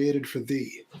is created for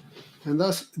thee. And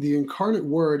thus, the incarnate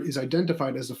word is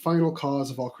identified as the final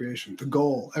cause of all creation, the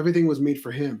goal. Everything was made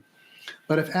for him.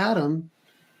 But if Adam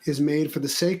is made for the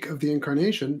sake of the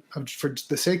incarnation, for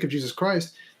the sake of Jesus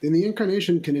Christ, then the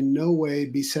incarnation can in no way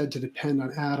be said to depend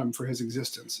on Adam for his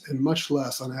existence, and much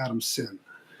less on Adam's sin.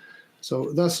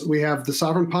 So thus we have the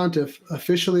sovereign pontiff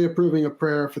officially approving a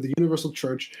prayer for the universal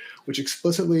church, which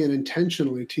explicitly and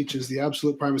intentionally teaches the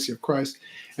absolute primacy of Christ.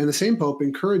 And the same pope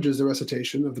encourages the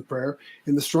recitation of the prayer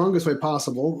in the strongest way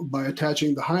possible by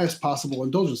attaching the highest possible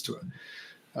indulgence to it.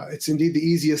 It's indeed the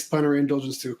easiest plenary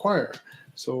indulgence to acquire.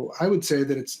 So I would say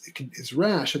that it's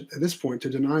rash at this point to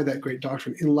deny that great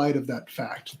doctrine in light of that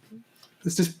fact.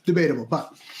 It's just debatable.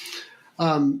 But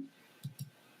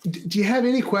do you have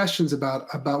any questions about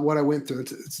what I went through?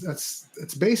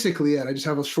 That's basically it. I just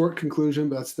have a short conclusion,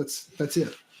 but that's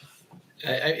it.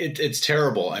 It's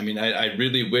terrible. I mean, I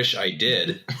really wish I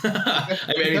did.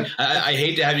 I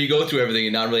hate to have you go through everything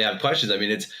and not really have questions. I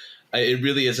mean, it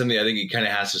really is something I think it kind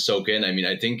of has to soak in. I mean,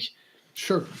 I think.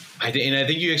 Sure. I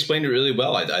think you explained it really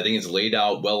well. I think it's laid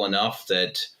out well enough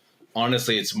that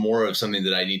honestly, it's more of something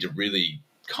that I need to really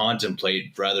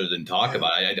contemplate rather than talk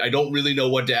about. I don't really know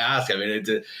what to ask. I mean,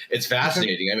 it's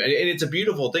fascinating. I mean, and it's a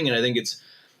beautiful thing, and I think it's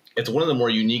one of the more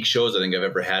unique shows I think I've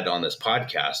ever had on this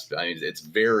podcast. I mean, it's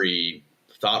very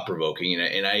thought provoking,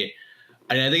 and I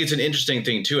think it's an interesting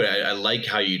thing too. I like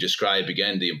how you describe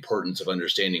again the importance of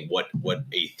understanding what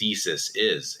a thesis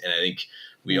is, and I think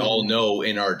we all know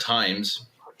in our times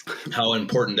how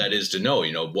important that is to know.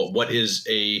 You know, what is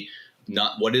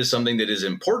something that is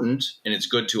important, and it's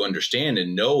good to understand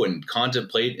and know and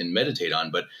contemplate and meditate on,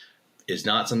 but is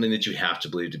not something that you have to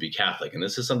believe to be Catholic. And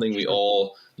this is something we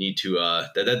all need to.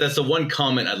 That's the one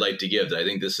comment I'd like to give. That I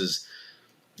think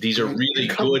these are really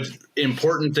good,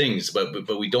 important things,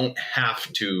 but we don't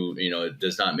have to. You know, it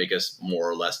does not make us more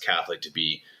or less Catholic to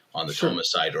be on the Thomas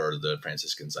side or the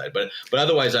Franciscan side. But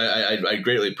otherwise, I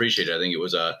greatly appreciate it. I think it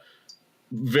was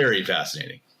very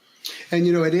fascinating. And,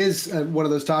 you know, it is one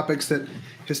of those topics that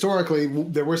historically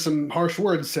there were some harsh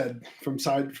words said from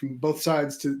both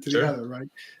sides to the other, right?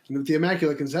 And with the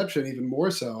Immaculate Conception, even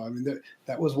more so. I mean,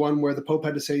 that was one where the Pope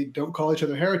had to say, don't call each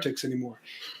other heretics anymore.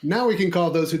 Now we can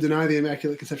call those who deny the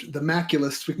Immaculate Conception, the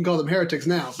Maculists, we can call them heretics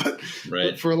now.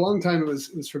 But for a long time, it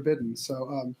was forbidden.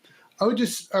 So I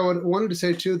wanted to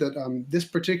say, too, that this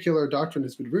particular doctrine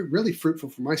has been really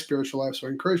fruitful for my spiritual life. So I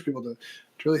encourage people to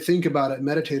really think about it,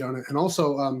 meditate on it. And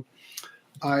also,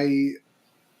 I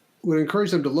would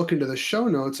encourage them to look into the show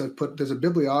notes. There's a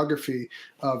bibliography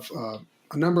of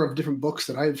a number of different books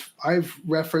that I've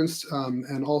referenced,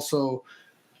 and also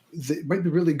they might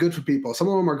be really good for people. Some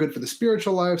of them are good for the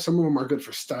spiritual life. Some of them are good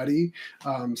for study.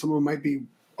 Some of them might be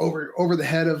over the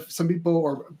head of some people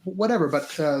or whatever.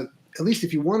 But at least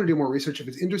if you want to do more research, if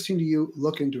it's interesting to you,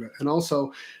 look into it. And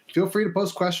also, feel free to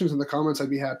post questions in the comments. I'd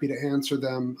be happy to answer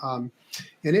them.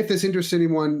 And if this interests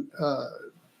anyone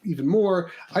even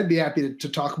more, I'd be happy to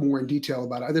talk more in detail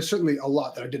about it. There's certainly a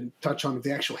lot that I didn't touch on,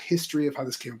 the actual history of how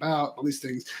this came about, all these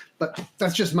things. But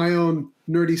that's just my own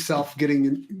nerdy self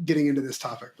getting into this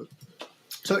topic.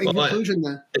 So in conclusion,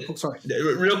 then, sorry.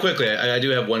 Real quickly, I do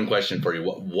have one question for you.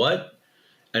 What?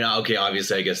 And okay,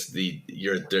 obviously, I guess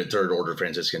you're the third order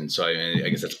Franciscan, so I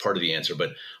guess that's part of the answer. But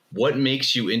what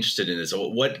makes you interested in this?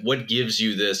 What gives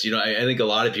you this? You know, I think a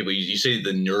lot of people, you say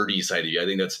the nerdy side of you. I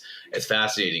think it's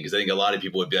fascinating because I think a lot of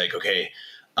people would be like, okay,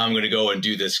 I'm going to go and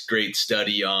do this great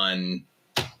study on,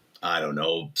 I don't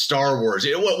know, Star Wars,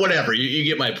 whatever. You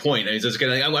get my point. I mean, it's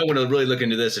kind of like, I want to really look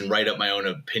into this and write up my own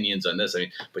opinions on this. I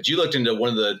mean, but you looked into one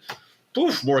of the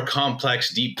more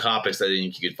complex, deep topics that I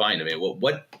think you could find. I mean,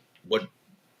 what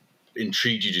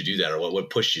intrigued you to do that, or what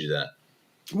pushed you to that?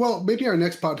 Well, maybe our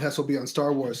next podcast will be on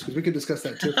Star Wars because we could discuss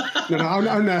that too. No,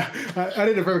 I'm not. I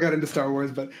didn't ever got into Star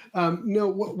Wars, but no.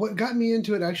 What got me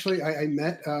into it actually? I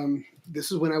met.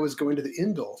 This is when I was going to the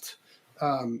Indult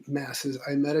masses.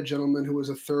 I met a gentleman who was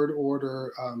a third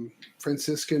order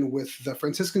Franciscan with the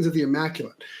Franciscans of the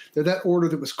Immaculate. They're that order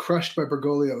that was crushed by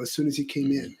Bergoglio as soon as he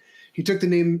came in. He took the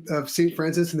name of St.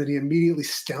 Francis, and then he immediately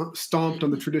stomped on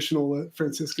the traditional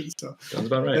Franciscans. So, sounds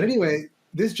about right. But anyway,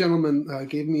 this gentleman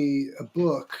gave me a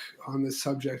book on this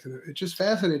subject, and it just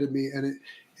fascinated me, and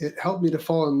it helped me to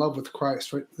fall in love with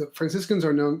Christ. Right? The Franciscans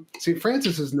are known. St.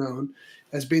 Francis is known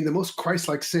as being the most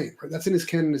Christ-like saint. Right? That's in his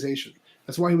canonization.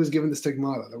 That's why he was given the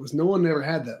stigmata. No one ever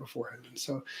had that before him. And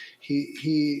so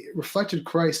he reflected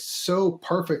Christ so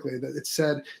perfectly that it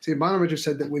said, St. Bonaventure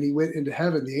said that when he went into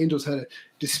heaven, the angels had a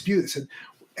dispute. They said,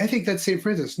 I think that's St.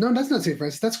 Francis. No, that's not St.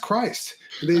 Francis. That's Christ.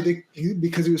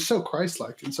 Because he was so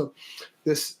Christ-like. And so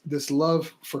this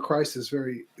love for Christ is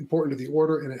very important to the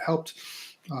order, and it helped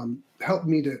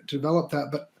me to develop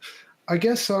that. But I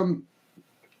guess when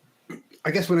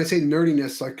I say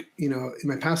nerdiness, like, you know, in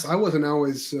my past, I wasn't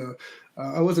always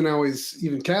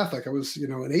even Catholic. I was, you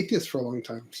know, an atheist for a long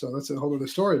time. So that's a whole other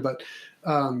story. But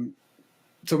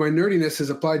so my nerdiness has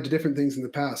applied to different things in the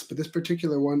past, but this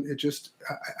particular one, it just,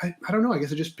 I don't know. I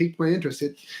guess it just piqued my interest.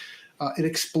 It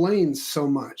explains so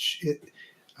much.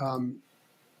 Um,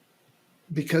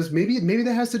 because maybe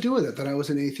that has to do with it, that I was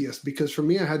an atheist. Because for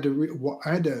me, I had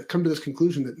to come to this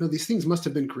conclusion that no, these things must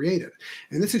have been created,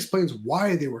 and this explains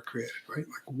why they were created, right?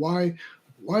 Like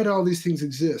why do all these things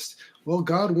exist? Well,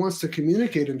 God wants to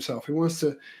communicate Himself. He wants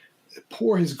to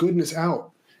pour His goodness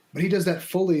out, but He does that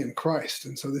fully in Christ.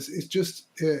 And so it's just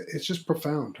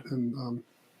profound, and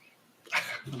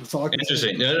that's all I can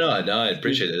say. Interesting. No, I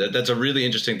appreciate it. That's a really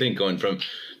interesting thing, going from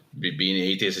being an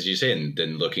atheist, as you say, and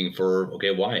then looking for,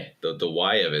 okay, why? The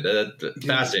why of it. That's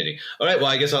fascinating. All right, well,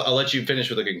 I guess I'll let you finish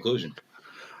with a conclusion.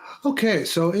 Okay,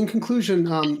 so in conclusion,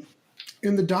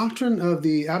 in the doctrine of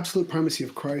the absolute primacy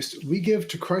of Christ, we give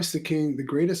to Christ the King the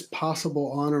greatest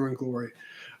possible honor and glory,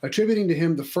 attributing to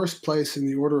Him the first place in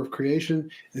the order of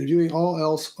creation and viewing all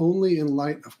else only in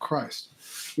light of Christ.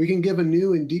 We can give a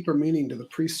new and deeper meaning to the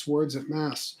priest's words at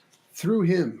Mass. Through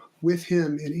Him, with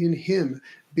Him, and in Him,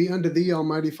 be unto Thee,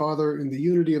 Almighty Father, in the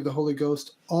unity of the Holy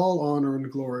Ghost, all honor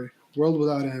and glory, world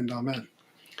without end. Amen.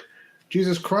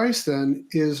 Jesus Christ, then,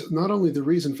 is not only the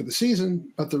reason for the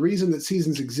season, but the reason that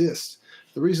seasons exist,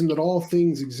 the reason that all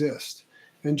things exist.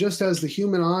 And just as the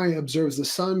human eye observes the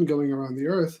sun going around the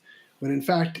earth, when in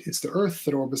fact it's the earth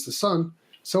that orbits the sun,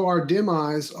 so our dim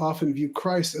eyes often view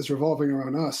Christ as revolving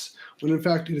around us, when in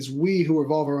fact it is we who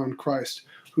revolve around Christ,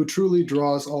 who truly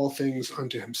draws all things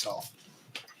unto Himself.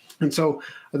 And so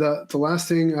the last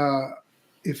thing,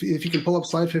 if you can pull up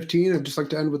slide 15, I'd just like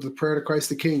to end with the prayer to Christ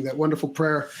the King, that wonderful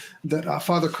prayer that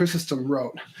Father Chrysostom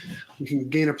wrote. We can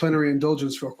gain a plenary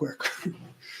indulgence real quick.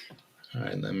 All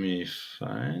right, let me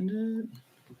find it.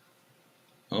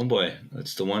 Oh boy,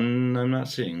 that's the one I'm not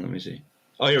seeing. Let me see.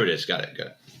 Oh, here it is. Got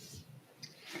it.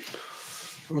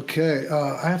 Okay,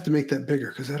 I have to make that bigger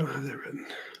because I don't have that written.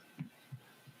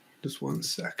 Just one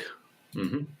sec.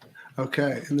 Mm-hmm.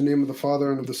 Okay, in the name of the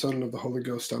Father, and of the Son, and of the Holy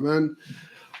Ghost. Amen.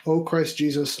 O Christ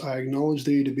Jesus, I acknowledge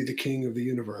Thee to be the King of the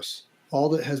universe. All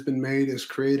that has been made is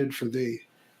created for Thee.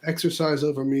 Exercise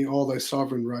over me all Thy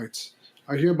sovereign rights.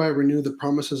 I hereby renew the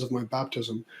promises of my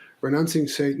baptism, renouncing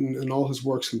Satan and all his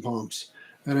works and pomps,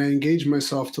 and I engage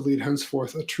myself to lead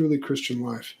henceforth a truly Christian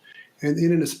life. And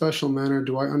in an especial manner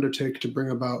do I undertake to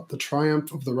bring about the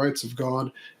triumph of the rights of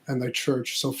God and Thy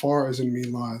Church so far as in me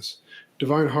lies.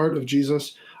 Divine Heart of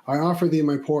Jesus, I offer Thee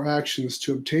my poor actions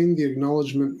to obtain the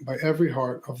acknowledgement by every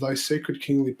heart of Thy sacred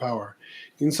kingly power.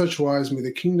 In such wise may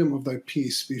the kingdom of Thy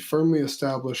peace be firmly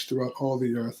established throughout all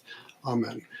the earth.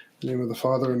 Amen. In the name of the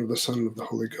Father, and of the Son, and of the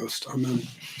Holy Ghost. Amen.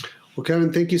 Well,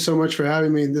 Kevin, thank you so much for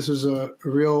having me. This was a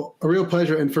real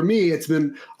pleasure. And for me, it's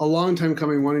been a long time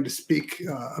coming wanting to speak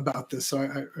about this. So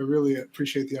I really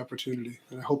appreciate the opportunity.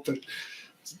 And I hope that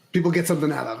people get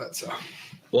something out of it. So.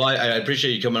 Well, I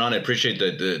appreciate you coming on. I appreciate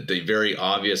the very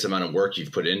obvious amount of work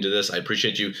you've put into this. I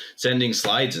appreciate you sending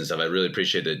slides and stuff. I really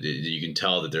appreciate that you can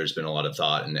tell that there's been a lot of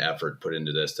thought and effort put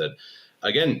into this. That,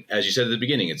 again, as you said at the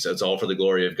beginning, it's all for the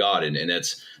glory of God. And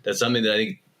that's something that I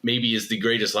think maybe is the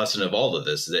greatest lesson of all of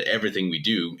this, that everything we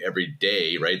do every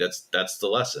day, right? That's the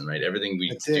lesson, right? Everything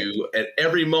we do at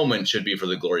every moment should be for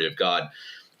the glory of God.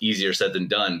 Easier said than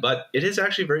done, but it is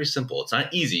actually very simple. It's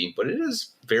not easy, but it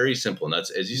is very simple. And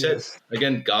that's, as you said,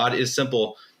 again, God is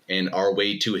simple, and our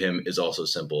way to Him is also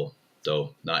simple,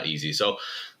 though not easy. So,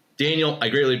 Daniel, I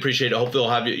greatly appreciate it. Hopefully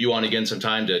we'll have you on again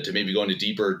sometime to maybe go into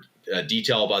deeper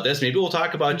detail about this. Maybe we'll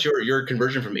talk about your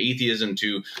conversion from atheism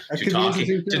to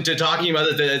talking about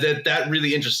it. That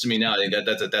really interests me now. I think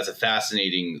that's a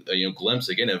fascinating glimpse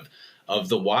again of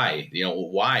the why.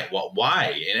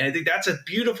 Why? And I think that's a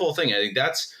beautiful thing. I think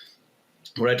that's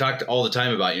what I talk all the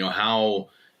time about. How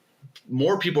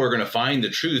more people are going to find the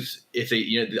truth if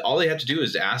they, all they have to do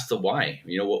is ask the why.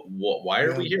 Why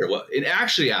are we here? And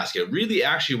actually ask it. Really,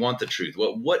 actually want the truth.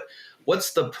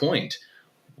 What's the point?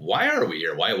 Why are we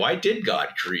here? Why did God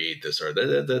create this earth?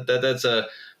 That's a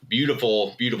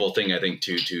beautiful, beautiful thing, I think,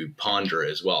 to ponder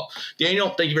as well. Daniel,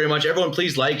 thank you very much. Everyone,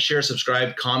 please like, share,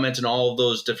 subscribe, comment, and all of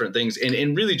those different things.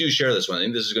 And really do share this one. I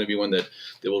think this is going to be one that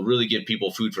will really give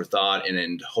people food for thought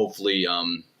and hopefully,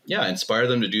 inspire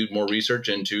them to do more research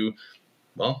and to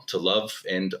love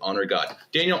and honor God.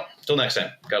 Daniel, till next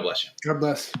time. God bless you. God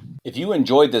bless. If you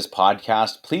enjoyed this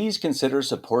podcast, please consider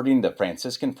supporting the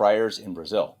Franciscan Friars in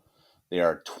Brazil. They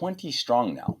are 20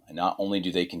 strong now, and not only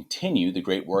do they continue the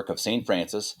great work of St.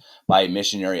 Francis by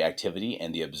missionary activity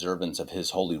and the observance of his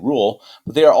holy rule,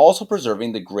 but they are also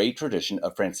preserving the great tradition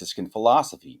of Franciscan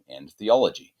philosophy and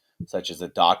theology, such as the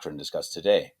doctrine discussed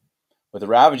today. With the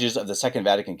ravages of the Second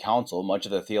Vatican Council, much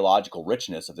of the theological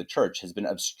richness of the Church has been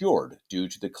obscured due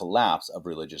to the collapse of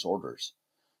religious orders.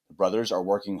 The brothers are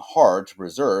working hard to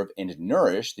preserve and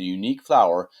nourish the unique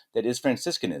flower that is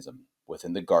Franciscanism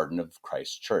within the garden of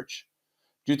Christ's Church.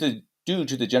 Due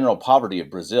to the general poverty of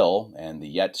Brazil and the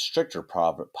yet stricter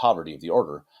poverty of the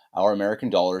order, our American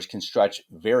dollars can stretch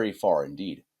very far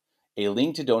indeed. A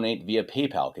link to donate via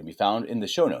PayPal can be found in the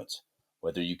show notes.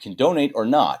 Whether you can donate or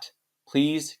not,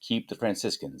 please keep the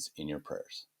Franciscans in your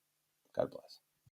prayers. God bless.